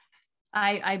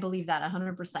 I believe that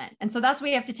 100%. And so that's what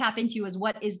we have to tap into is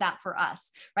what is that for us,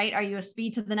 right? Are you a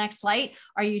speed to the next light?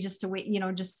 Are you just to wait,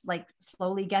 just like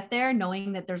slowly get there,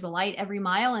 knowing that there's a light every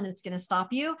mile and it's going to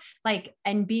stop you, like,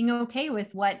 and being okay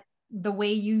with the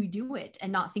way you do it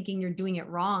and not thinking you're doing it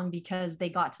wrong because they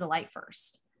got to the light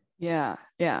first. Yeah.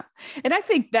 Yeah. And I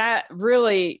think that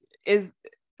really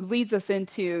leads us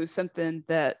into something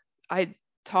that I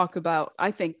talk about,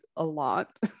 I think, a lot.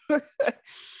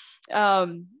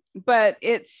 But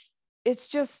it's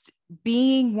just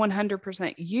being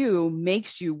 100% you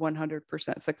makes you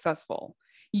 100% successful.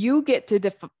 You get to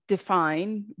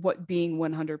define what being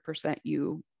 100%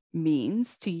 you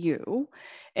means to you,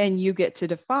 and you get to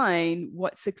define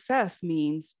what success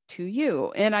means to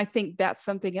you. And I think that's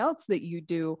something else that you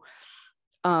do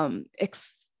um,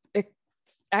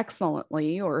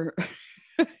 excellently, or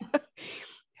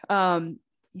um,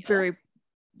 very,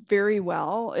 very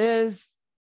well, is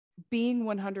being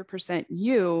 100%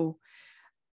 you.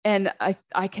 And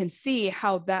I can see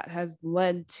how that has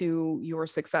led to your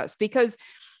success, because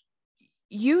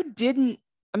you didn't,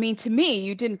 I mean, to me,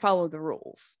 you didn't follow the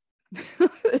rules.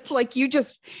 It's like you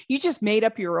just made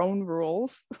up your own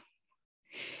rules,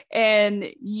 and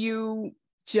you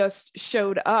just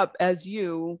showed up as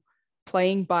you,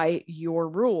 playing by your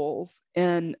rules.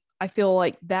 And I feel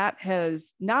like that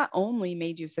has not only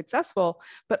made you successful,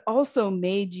 but also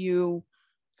made you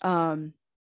um,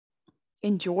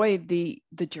 enjoy the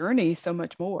journey so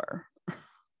much more.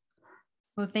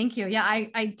 Well, thank you. Yeah,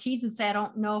 I tease and say I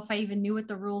don't know if I even knew what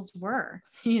the rules were.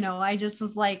 I just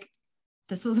was like,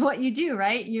 this is what you do,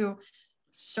 right? You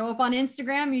show up on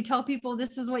Instagram, you tell people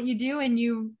this is what you do, and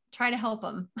you try to help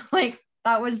them. Like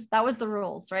that was the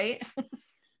rules, right?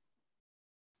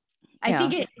 I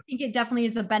think it definitely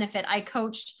is a benefit. I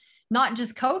coached not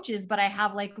just coaches, but I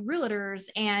have like realtors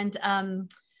and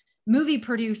movie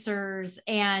producers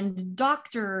and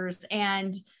doctors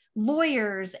and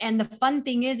lawyers. And the fun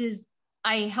thing is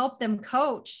I help them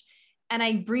coach, and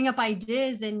I bring up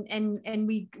ideas, and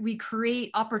we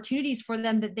create opportunities for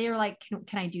them that they're like,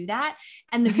 can I do that?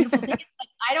 And the beautiful thing is, like,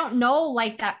 I don't know,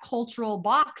 like that cultural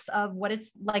box of what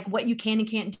it's like, what you can and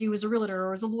can't do as a realtor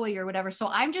or as a lawyer or whatever. So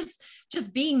I'm just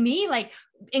being me, like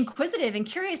inquisitive and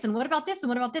curious. And what about this? And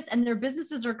what about this? And their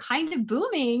businesses are kind of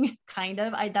booming,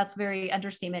 that's very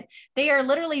understatement. They are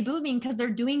literally booming because they're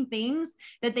doing things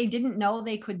that they didn't know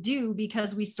they could do,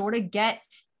 because we sort of get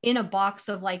in a box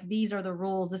of like, these are the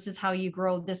rules. This is how you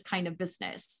grow this kind of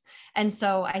business. And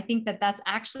so I think that that's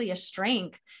actually a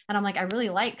strength. And I'm like, I really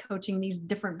like coaching these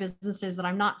different businesses that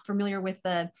I'm not familiar with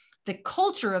the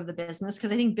culture of the business,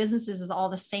 because I think businesses is all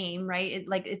the same, right?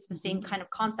 It's the same kind of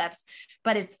concepts,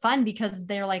 but it's fun because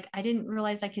they're like, I didn't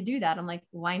realize I could do that. I'm like,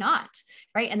 why not?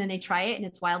 Right. And then they try it and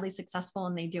it's wildly successful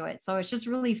and they do it. So it's just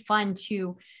really fun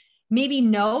to maybe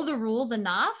know the rules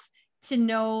enough to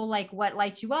know like what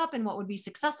lights you up and what would be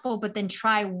successful, but then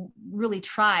really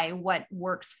try what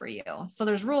works for you. So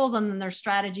there's rules, and then there's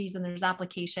strategies, and there's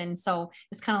application. So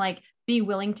it's kind of like, be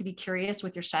willing to be curious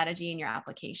with your strategy and your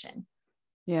application.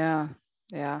 Yeah.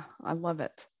 Yeah. I love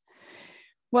it.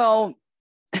 Well,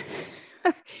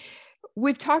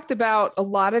 we've talked about a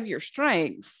lot of your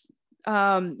strengths.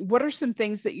 What are some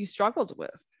things that you struggled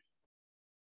with?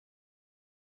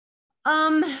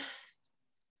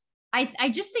 I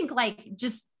just think like,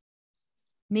 just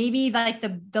maybe like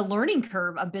the learning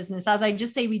curve of business, as I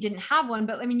just say, we didn't have one,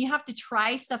 but I mean, you have to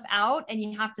try stuff out and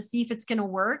you have to see if it's going to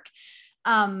work.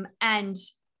 And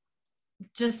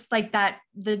just like that,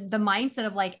 the mindset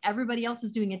of like, everybody else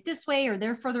is doing it this way, or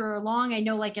they're further along. I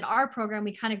know like in our program,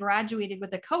 we kind of graduated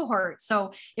with a cohort.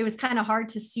 So it was kind of hard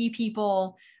to see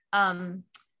people,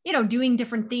 doing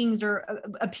different things or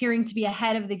appearing to be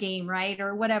ahead of the game, right?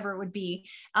 Or whatever it would be.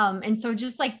 And so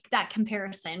just like that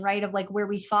comparison, right? Of like where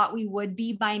we thought we would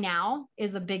be by now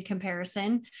is a big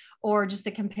comparison, or just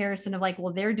the comparison of like,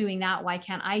 well, they're doing that, why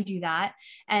can't I do that?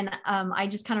 And I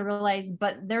just kind of realized,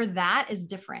 but that is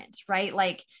different, right?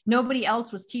 Like nobody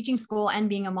else was teaching school and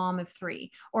being a mom of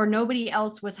 3, or nobody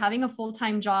else was having a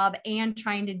full-time job and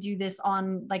trying to do this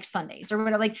on like Sundays or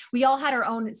whatever. Like we all had our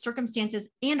own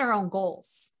circumstances and our own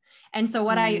goals. And so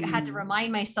what I had to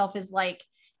remind myself is like,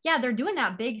 yeah, they're doing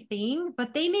that big thing,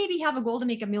 but they maybe have a goal to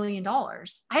make $1 million.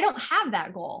 I don't have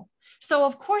that goal. So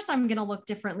of course I'm going to look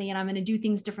differently, and I'm going to do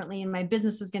things differently, and my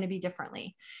business is going to be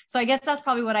differently. So I guess that's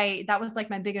probably that was like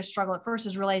my biggest struggle at first,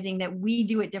 is realizing that we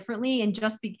do it differently,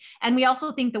 and we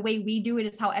also think the way we do it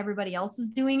is how everybody else is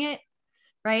doing it.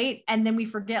 Right. And then we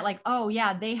forget like, oh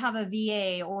yeah, they have a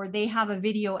VA, or they have a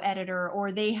video editor,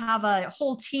 or they have a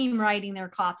whole team writing their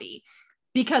copy.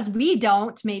 Because we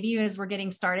don't, maybe as we're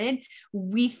getting started,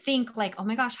 we think like, oh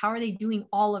my gosh, how are they doing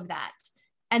all of that?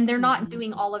 And they're not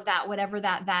doing all of that, whatever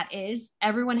that is.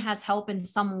 Everyone has help in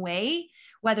some way,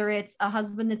 whether it's a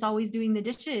husband that's always doing the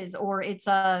dishes, or it's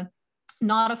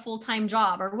not a full-time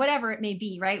job, or whatever it may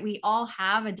be, right? We all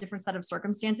have a different set of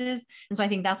circumstances. And so I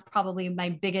think that's probably my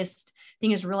biggest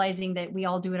thing, is realizing that we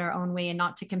all do it our own way, and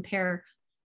not to compare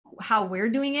how we're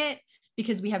doing it,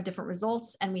 because we have different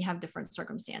results and we have different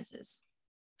circumstances.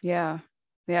 Yeah.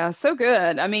 Yeah. So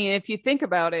good. I mean, if you think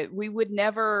about it, we would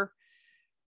never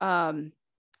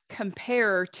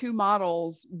compare two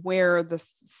models where the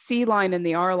C line and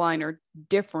the R line are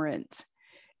different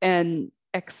and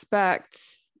expect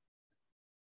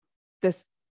this,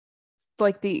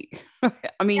 like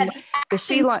I mean, the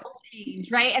C line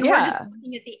change, right? And we're just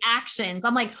looking at the actions.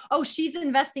 I'm like, oh, she's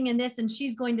investing in this and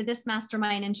she's going to this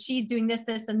mastermind and she's doing this,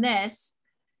 this, and this.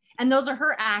 And those are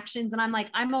her actions. And I'm like,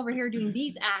 I'm over here doing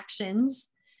these actions,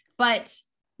 but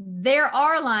their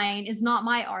R line is not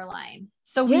my R line.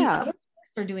 So we are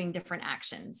doing different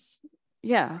actions.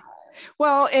 Yeah.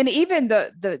 Well, and even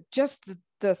the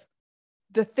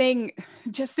thing,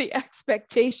 just the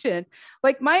expectation,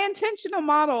 like my intentional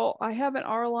model, I have an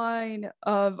R line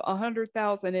of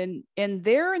 100,000, and in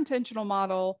their intentional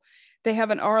model, they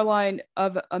have an R line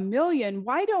of 1 million.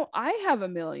 Why don't I have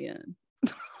 1 million?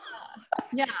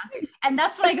 Yeah. And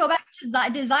that's when I go back to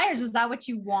desires. Is that what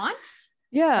you want?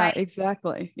 Yeah, right?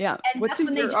 Exactly. Yeah. And what's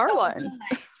in your R line?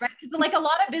 Right. Because like a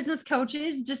lot of business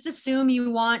coaches just assume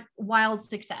you want wild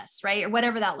success, right? Or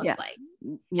whatever that looks like.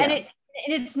 Yeah. And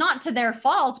it's not to their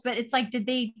fault, but it's like, did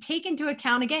they take into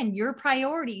account, again, your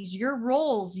priorities, your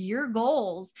roles, your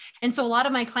goals? And so a lot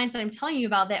of my clients that I'm telling you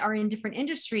about that are in different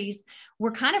industries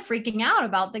were kind of freaking out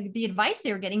about the advice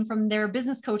they were getting from their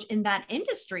business coach in that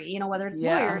industry, you know, whether it's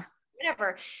lawyer,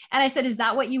 whatever. And I said, is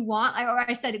that what you want?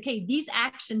 I said, okay, these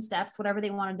action steps, whatever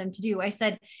they wanted them to do. I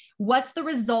said, what's the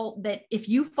result that if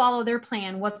you follow their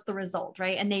plan, what's the result?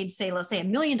 Right. And they'd say, let's say $1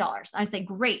 million. I say,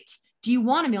 great. Do you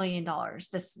want $1 million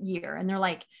this year? And they're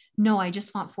like, no, I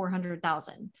just want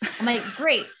 400,000. I'm like,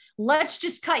 great. Let's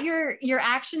just cut your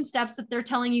action steps that they're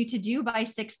telling you to do by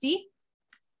 60.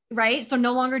 Right. So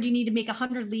no longer do you need to make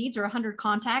 100 leads or 100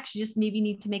 contacts. You just maybe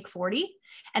need to make 40.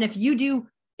 And if you do,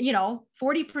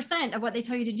 40% of what they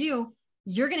tell you to do,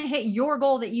 you're going to hit your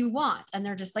goal that you want. And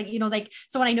they're just like,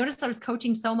 so when I noticed I was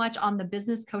coaching so much on the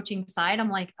business coaching side, I'm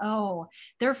like, oh,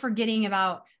 they're forgetting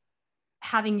about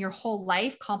having your whole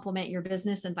life complement your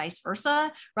business and vice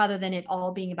versa, rather than it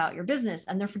all being about your business.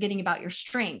 And they're forgetting about your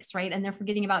strengths, right? And they're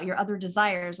forgetting about your other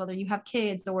desires, whether you have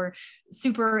kids or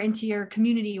super into your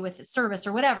community with service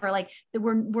or whatever. Like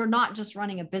we're not just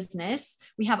running a business.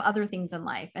 We have other things in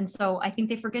life. And so I think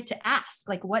they forget to ask,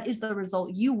 like, what is the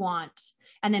result you want?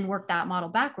 And then work that model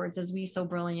backwards, as we so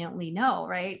brilliantly know,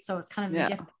 right? So it's kind of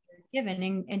the gift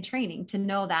given in training to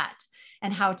know that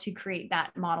and how to create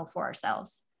that model for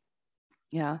ourselves.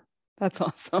 Yeah, that's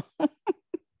awesome.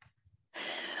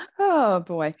 Oh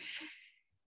boy.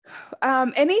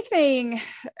 Anything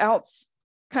else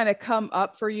kind of come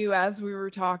up for you as we were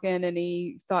talking?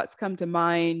 Any thoughts come to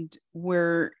mind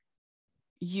where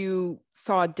you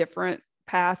saw a different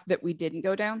path that we didn't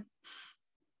go down?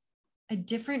 A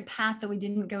different path that we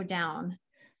didn't go down.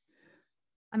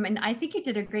 I mean, I think you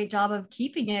did a great job of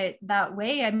keeping it that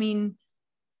way. I mean,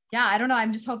 yeah, I don't know.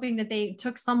 I'm just hoping that they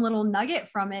took some little nugget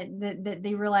from it, that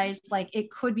they realized like it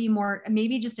could be more,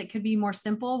 maybe just it could be more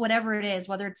simple, whatever it is,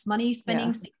 whether it's money,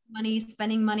 spending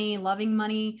money, loving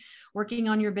money, working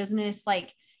on your business.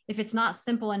 Like if it's not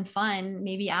simple and fun,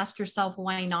 maybe ask yourself,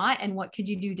 why not? And what could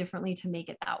you do differently to make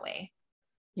it that way?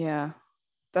 Yeah,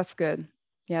 that's good.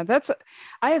 Yeah,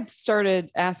 I have started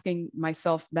asking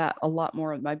myself that a lot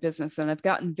more in my business, and I've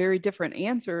gotten very different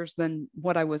answers than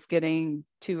what I was getting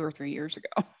 2 or 3 years ago.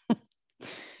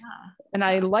 And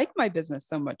I like my business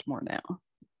so much more now.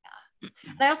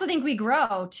 And I also think we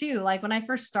grow too. Like when I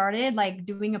first started, like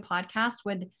doing a podcast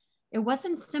it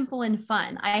wasn't simple and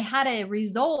fun. I had a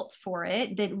result for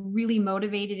it that really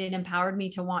motivated and empowered me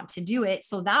to want to do it.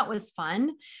 So that was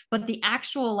fun, but the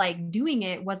actual like doing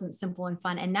it wasn't simple and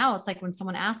fun. And now it's like, when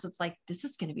someone asks, it's like, this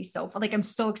is going to be so fun. Like, I'm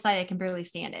so excited. I can barely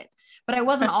stand it, but I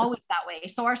wasn't always that way.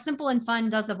 So our simple and fun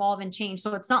does evolve and change.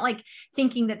 So it's not like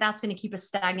thinking that that's going to keep us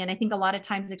stagnant. I think a lot of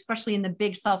times, especially in the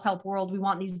big self-help world, we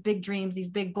want these big dreams,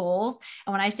 these big goals.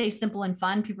 And when I say simple and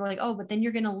fun, people are like, oh, but then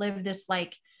you're going to live this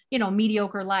like,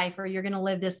 mediocre life, or you're going to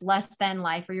live this less than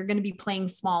life, or you're going to be playing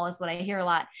small, is what I hear a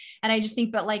lot. And I just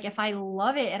think, but like, if I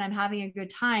love it and I'm having a good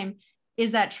time,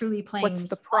 is that truly playing What's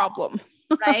the problem?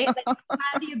 Right? Like, I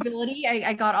had the ability,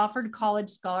 I got offered college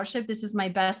scholarship. This is my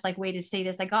best like way to say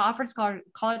this. I got offered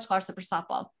college scholarship for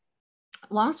softball.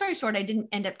 Long story short, I didn't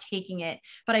end up taking it,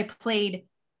 but I played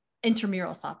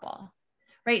intramural softball.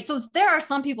 Right. So there are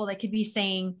some people that could be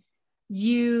saying,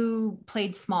 you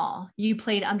played small, you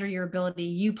played under your ability,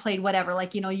 you played whatever,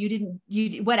 like, you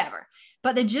did whatever.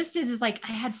 But the gist is like,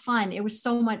 I had fun. It was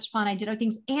so much fun. I did other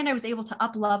things and I was able to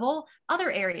up level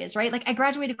other areas, right? Like I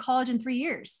graduated college in 3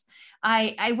 years.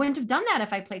 I wouldn't have done that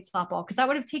if I played softball, because that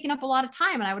would have taken up a lot of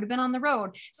time and I would have been on the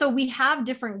road. So we have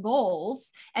different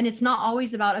goals, and it's not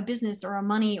always about a business or a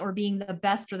money or being the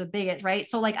best or the biggest, right?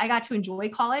 So like I got to enjoy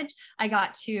college. I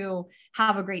got to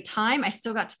have a great time. I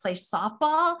still got to play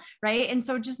softball, right? And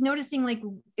so just noticing, like,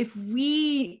 if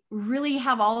we really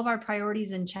have all of our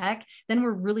priorities in check, then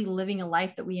we're really living a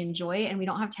life that we enjoy, and we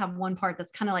don't have to have one part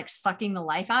that's kind of like sucking the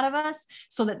life out of us,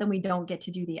 so that then we don't get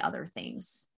to do the other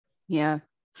things. Yeah.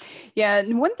 Yeah.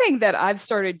 And one thing that I've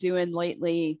started doing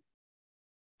lately,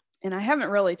 and I haven't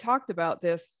really talked about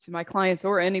this to my clients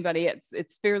or anybody,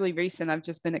 it's fairly recent. I've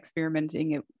just been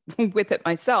experimenting with it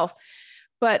myself,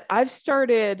 but I've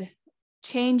started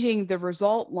changing the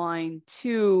result line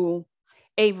to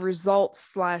a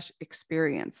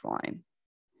result/experience line.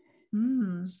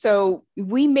 So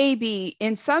we may be,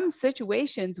 in some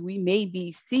situations, we may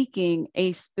be seeking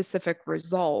a specific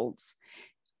result,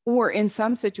 or in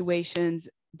some situations,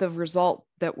 the result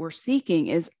that we're seeking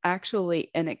is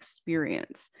actually an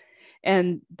experience.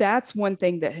 And that's one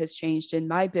thing that has changed in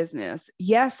my business.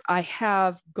 Yes, I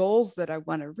have goals that I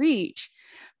want to reach,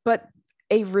 but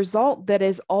a result that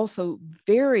is also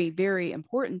very, very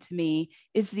important to me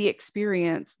is the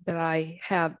experience that I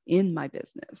have in my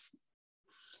business.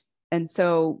 And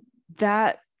so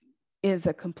that is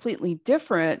a completely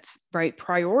different, right,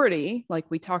 priority, like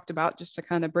we talked about, just to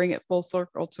kind of bring it full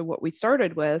circle to what we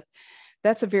started with.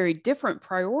 That's a very different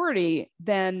priority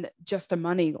than just a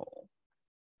money goal.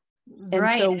 And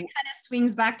right. So it kind of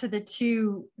swings back to the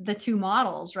two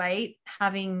models, right?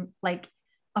 Having like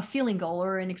a feeling goal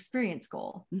or an experience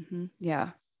goal. Mm-hmm.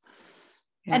 Yeah.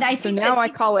 And I think now I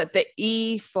call it the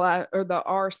the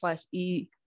R/E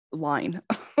line.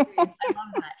 I love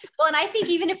that. Well, and I think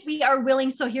even if we are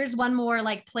willing, so here's one more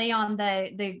like play on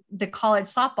the college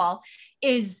softball,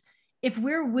 is if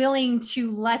we're willing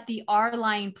to let the R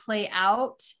line play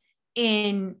out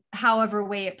in however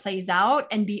way it plays out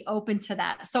and be open to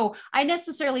that. So I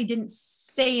necessarily didn't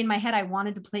say in my head I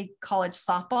wanted to play college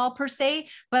softball per se,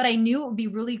 but I knew it would be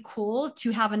really cool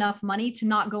to have enough money to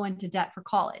not go into debt for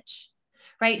college.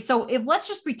 Right. So if let's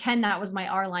just pretend that was my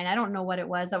R line, I don't know what it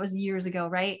was. That was years ago.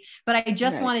 Right. But I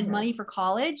just wanted money for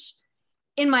college.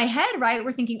 In my head, right,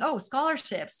 we're thinking, oh,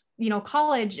 scholarships,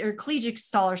 college or collegiate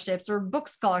scholarships or book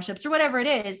scholarships or whatever it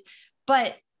is.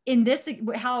 But in this,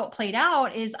 how it played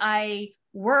out is I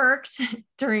worked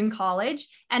during college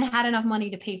and had enough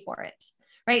money to pay for it.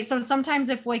 Right. So sometimes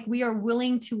if like we are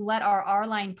willing to let our R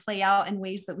line play out in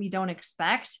ways that we don't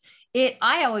expect,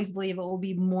 I always believe it will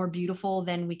be more beautiful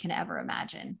than we can ever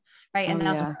imagine. Right. And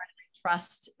that's where I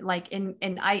trust, like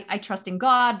I trust in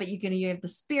God, but you have the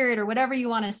spirit or whatever you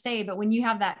want to say. But when you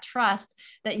have that trust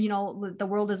that, the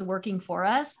world is working for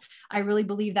us, I really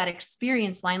believe that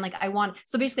experience line,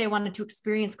 so basically I wanted to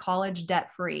experience college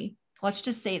debt free. Let's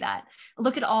just say that.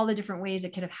 Look at all the different ways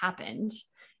it could have happened.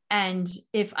 And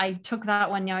if I took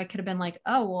that one, now I could have been like,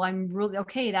 oh, well, I'm really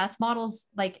okay. That's models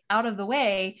like out of the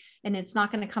way and it's not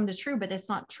going to come to true, but it's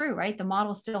not true, right? The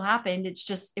model still happened. It's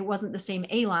just, it wasn't the same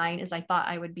A line as I thought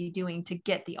I would be doing to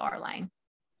get the R line.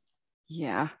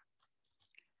 Yeah.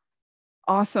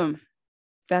 Awesome.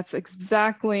 That's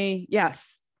exactly,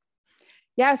 yes.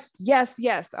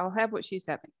 Yes. I'll have what she's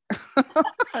having.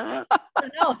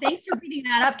 No, thanks for reading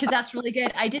that up, because that's really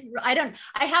good. I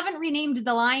haven't renamed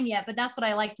the line yet, but that's what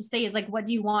I like to say is like, what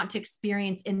do you want to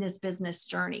experience in this business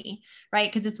journey,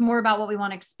 right? Because it's more about what we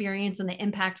want to experience and the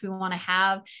impact we want to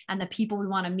have and the people we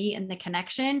want to meet and the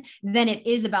connection than it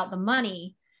is about the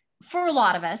money for a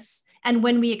lot of us. And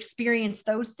when we experience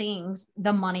those things,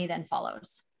 the money then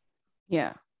follows.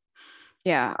 Yeah.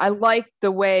 I like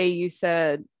the way you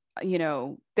said,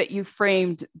 that you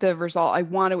framed the result.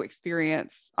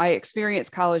 I experience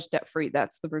college debt free.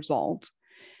 That's the result.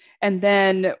 And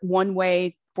then one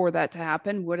way for that to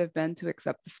happen would have been to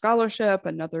accept the scholarship.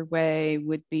 Another way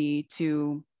would be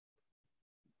to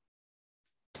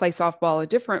play softball a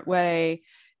different way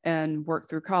and work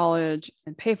through college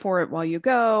and pay for it while you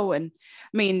go. And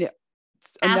I mean,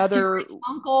 another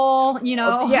uncle,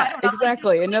 yeah,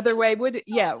 exactly. Another way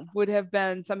would have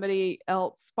been somebody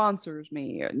else sponsors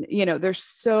me. And, there's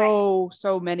so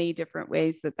many different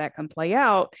ways that can play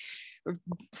out.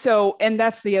 So, and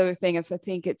that's the other thing is I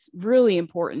think it's really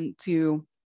important to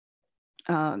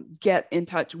get in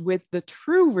touch with the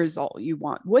true result you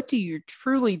want. What do you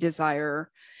truly desire?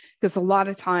 Because a lot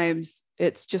of times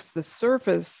it's just the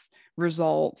surface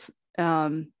result.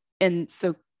 And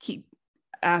so keep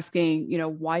asking,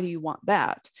 why do you want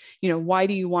that? Why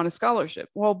do you want a scholarship?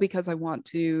 Well, because I want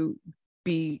to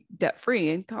be debt free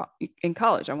in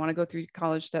college. I want to go through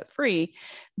college debt free.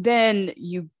 Then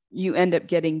you end up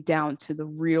getting down to the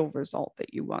real result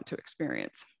that you want to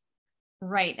experience.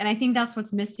 Right. And I think that's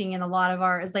what's missing in a lot of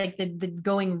our is like the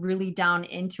going really down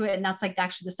into it. And that's like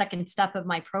actually the second step of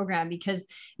my program, because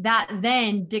that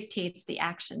then dictates the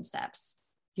action steps.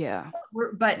 Yeah.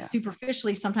 But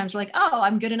superficially, sometimes we're like, oh,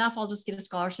 I'm good enough. I'll just get a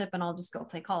scholarship and I'll just go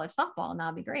play college softball and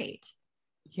that'll be great.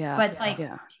 Yeah. But it's like, do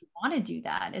you want to do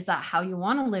that? Is that how you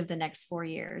want to live the next 4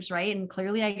 years? Right. And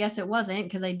clearly, I guess it wasn't,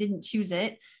 because I didn't choose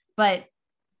it, but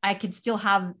I could still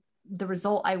have the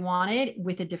result I wanted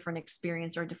with a different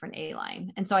experience or a different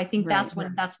A-line. And so I think that's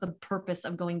the purpose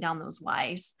of going down those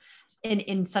whys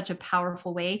in such a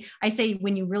powerful way. I say,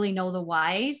 when you really know the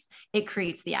whys, it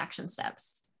creates the action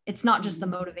steps. It's not just the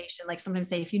motivation. Like sometimes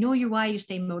say, if you know your why, you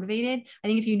stay motivated. I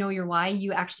think if you know your why,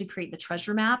 you actually create the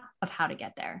treasure map of how to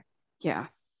get there. Yeah.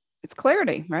 It's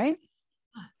clarity, right?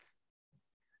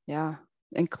 Yeah.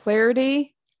 And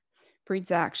clarity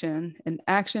breeds action, and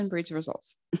action breeds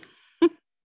results.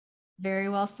 Very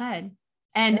well said.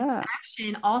 And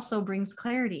action also brings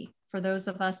clarity for those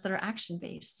of us that are action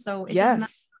based. So it doesn't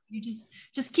matter. You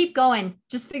just keep going,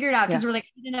 just figure it out. Because we're like,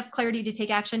 I need enough clarity to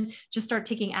take action. Just start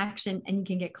taking action and you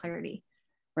can get clarity.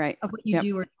 Right. Of what you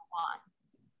do or don't want.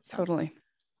 So. Totally.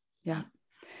 Yeah.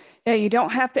 Yeah. You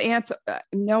don't have to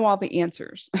know all the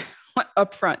answers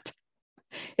up front.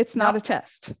 It's not a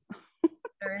test.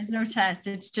 There is no test.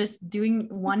 It's just doing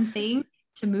one thing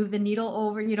to move the needle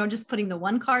over, just putting the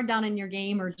one card down in your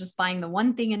game or just buying the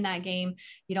one thing in that game.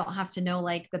 You don't have to know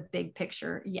like the big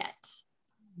picture yet.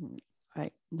 I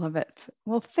love it.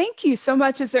 Well, thank you so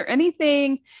much. Is there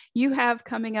anything you have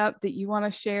coming up that you want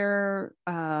to share?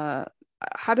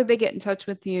 How do they get in touch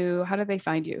with you? How do they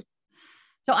find you?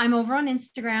 So I'm over on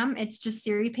Instagram. It's just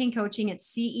Ceri Payne Coaching.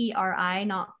 It's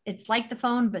CERI, it's like the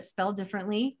phone, but spelled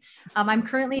differently. I'm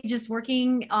currently just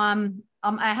working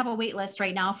I have a wait list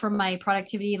right now for my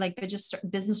productivity, like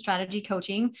business strategy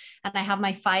coaching. And I have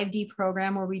my 5D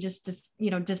program where we just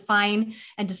define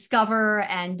and discover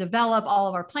and develop all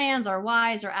of our plans, our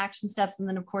whys, our action steps. And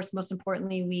then of course, most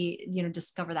importantly, we,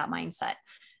 discover that mindset.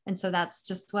 And so that's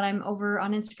just what I'm over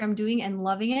on Instagram doing and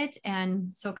loving it. And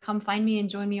so come find me and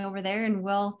join me over there, and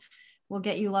we'll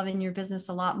get you loving your business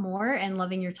a lot more and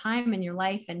loving your time and your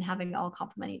life and having it all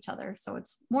complement each other. So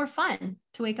it's more fun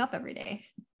to wake up every day.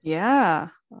 Yeah,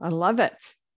 I love it.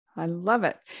 I love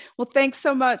it. Well, thanks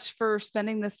so much for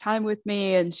spending this time with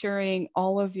me and sharing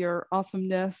all of your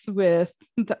awesomeness with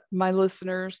my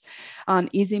listeners on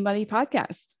Easy Money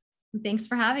Podcast. Thanks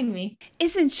for having me.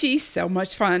 Isn't she so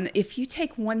much fun? If you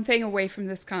take one thing away from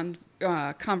this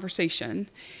conversation,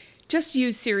 just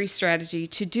use Ceri's strategy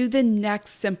to do the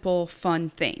next simple, fun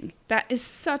thing. That is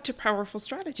such a powerful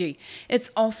strategy. It's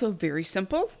also very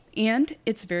simple and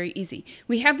it's very easy.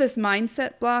 We have this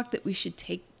mindset block that we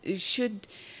should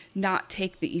not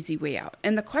take the easy way out.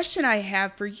 And the question I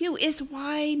have for you is,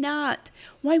 why not?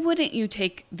 Why wouldn't you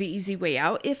take the easy way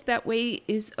out if that way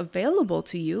is available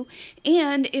to you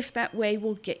and if that way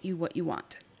will get you what you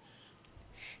want?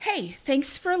 Hey,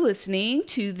 thanks for listening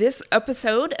to this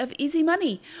episode of Easy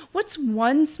Money. What's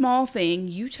one small thing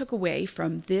you took away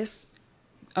from this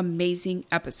amazing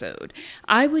episode?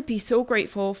 I would be so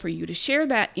grateful for you to share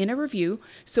that in a review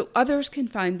so others can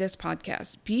find this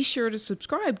podcast. Be sure to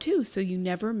subscribe too so you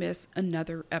never miss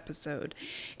another episode.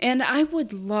 And I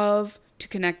would love to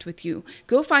connect with you.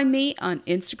 Go find me on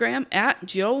Instagram at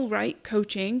Jill Wright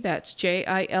Coaching. That's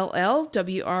JILLWRIGHT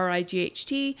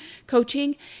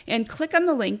Coaching, and click on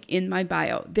the link in my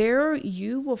bio. There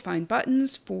you will find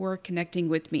buttons for connecting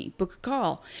with me. Book a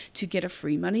call to get a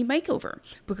free money makeover.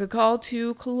 Book a call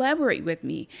to collaborate with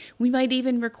me. We might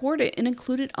even record it and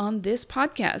include it on this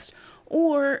podcast.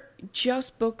 Or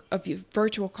just book a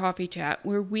virtual coffee chat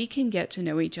where we can get to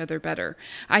know each other better.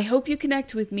 I hope you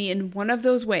connect with me in one of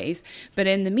those ways, but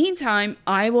in the meantime,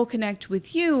 I will connect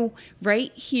with you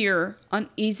right here on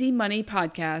Easy Money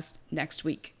Podcast next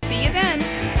week. See you then.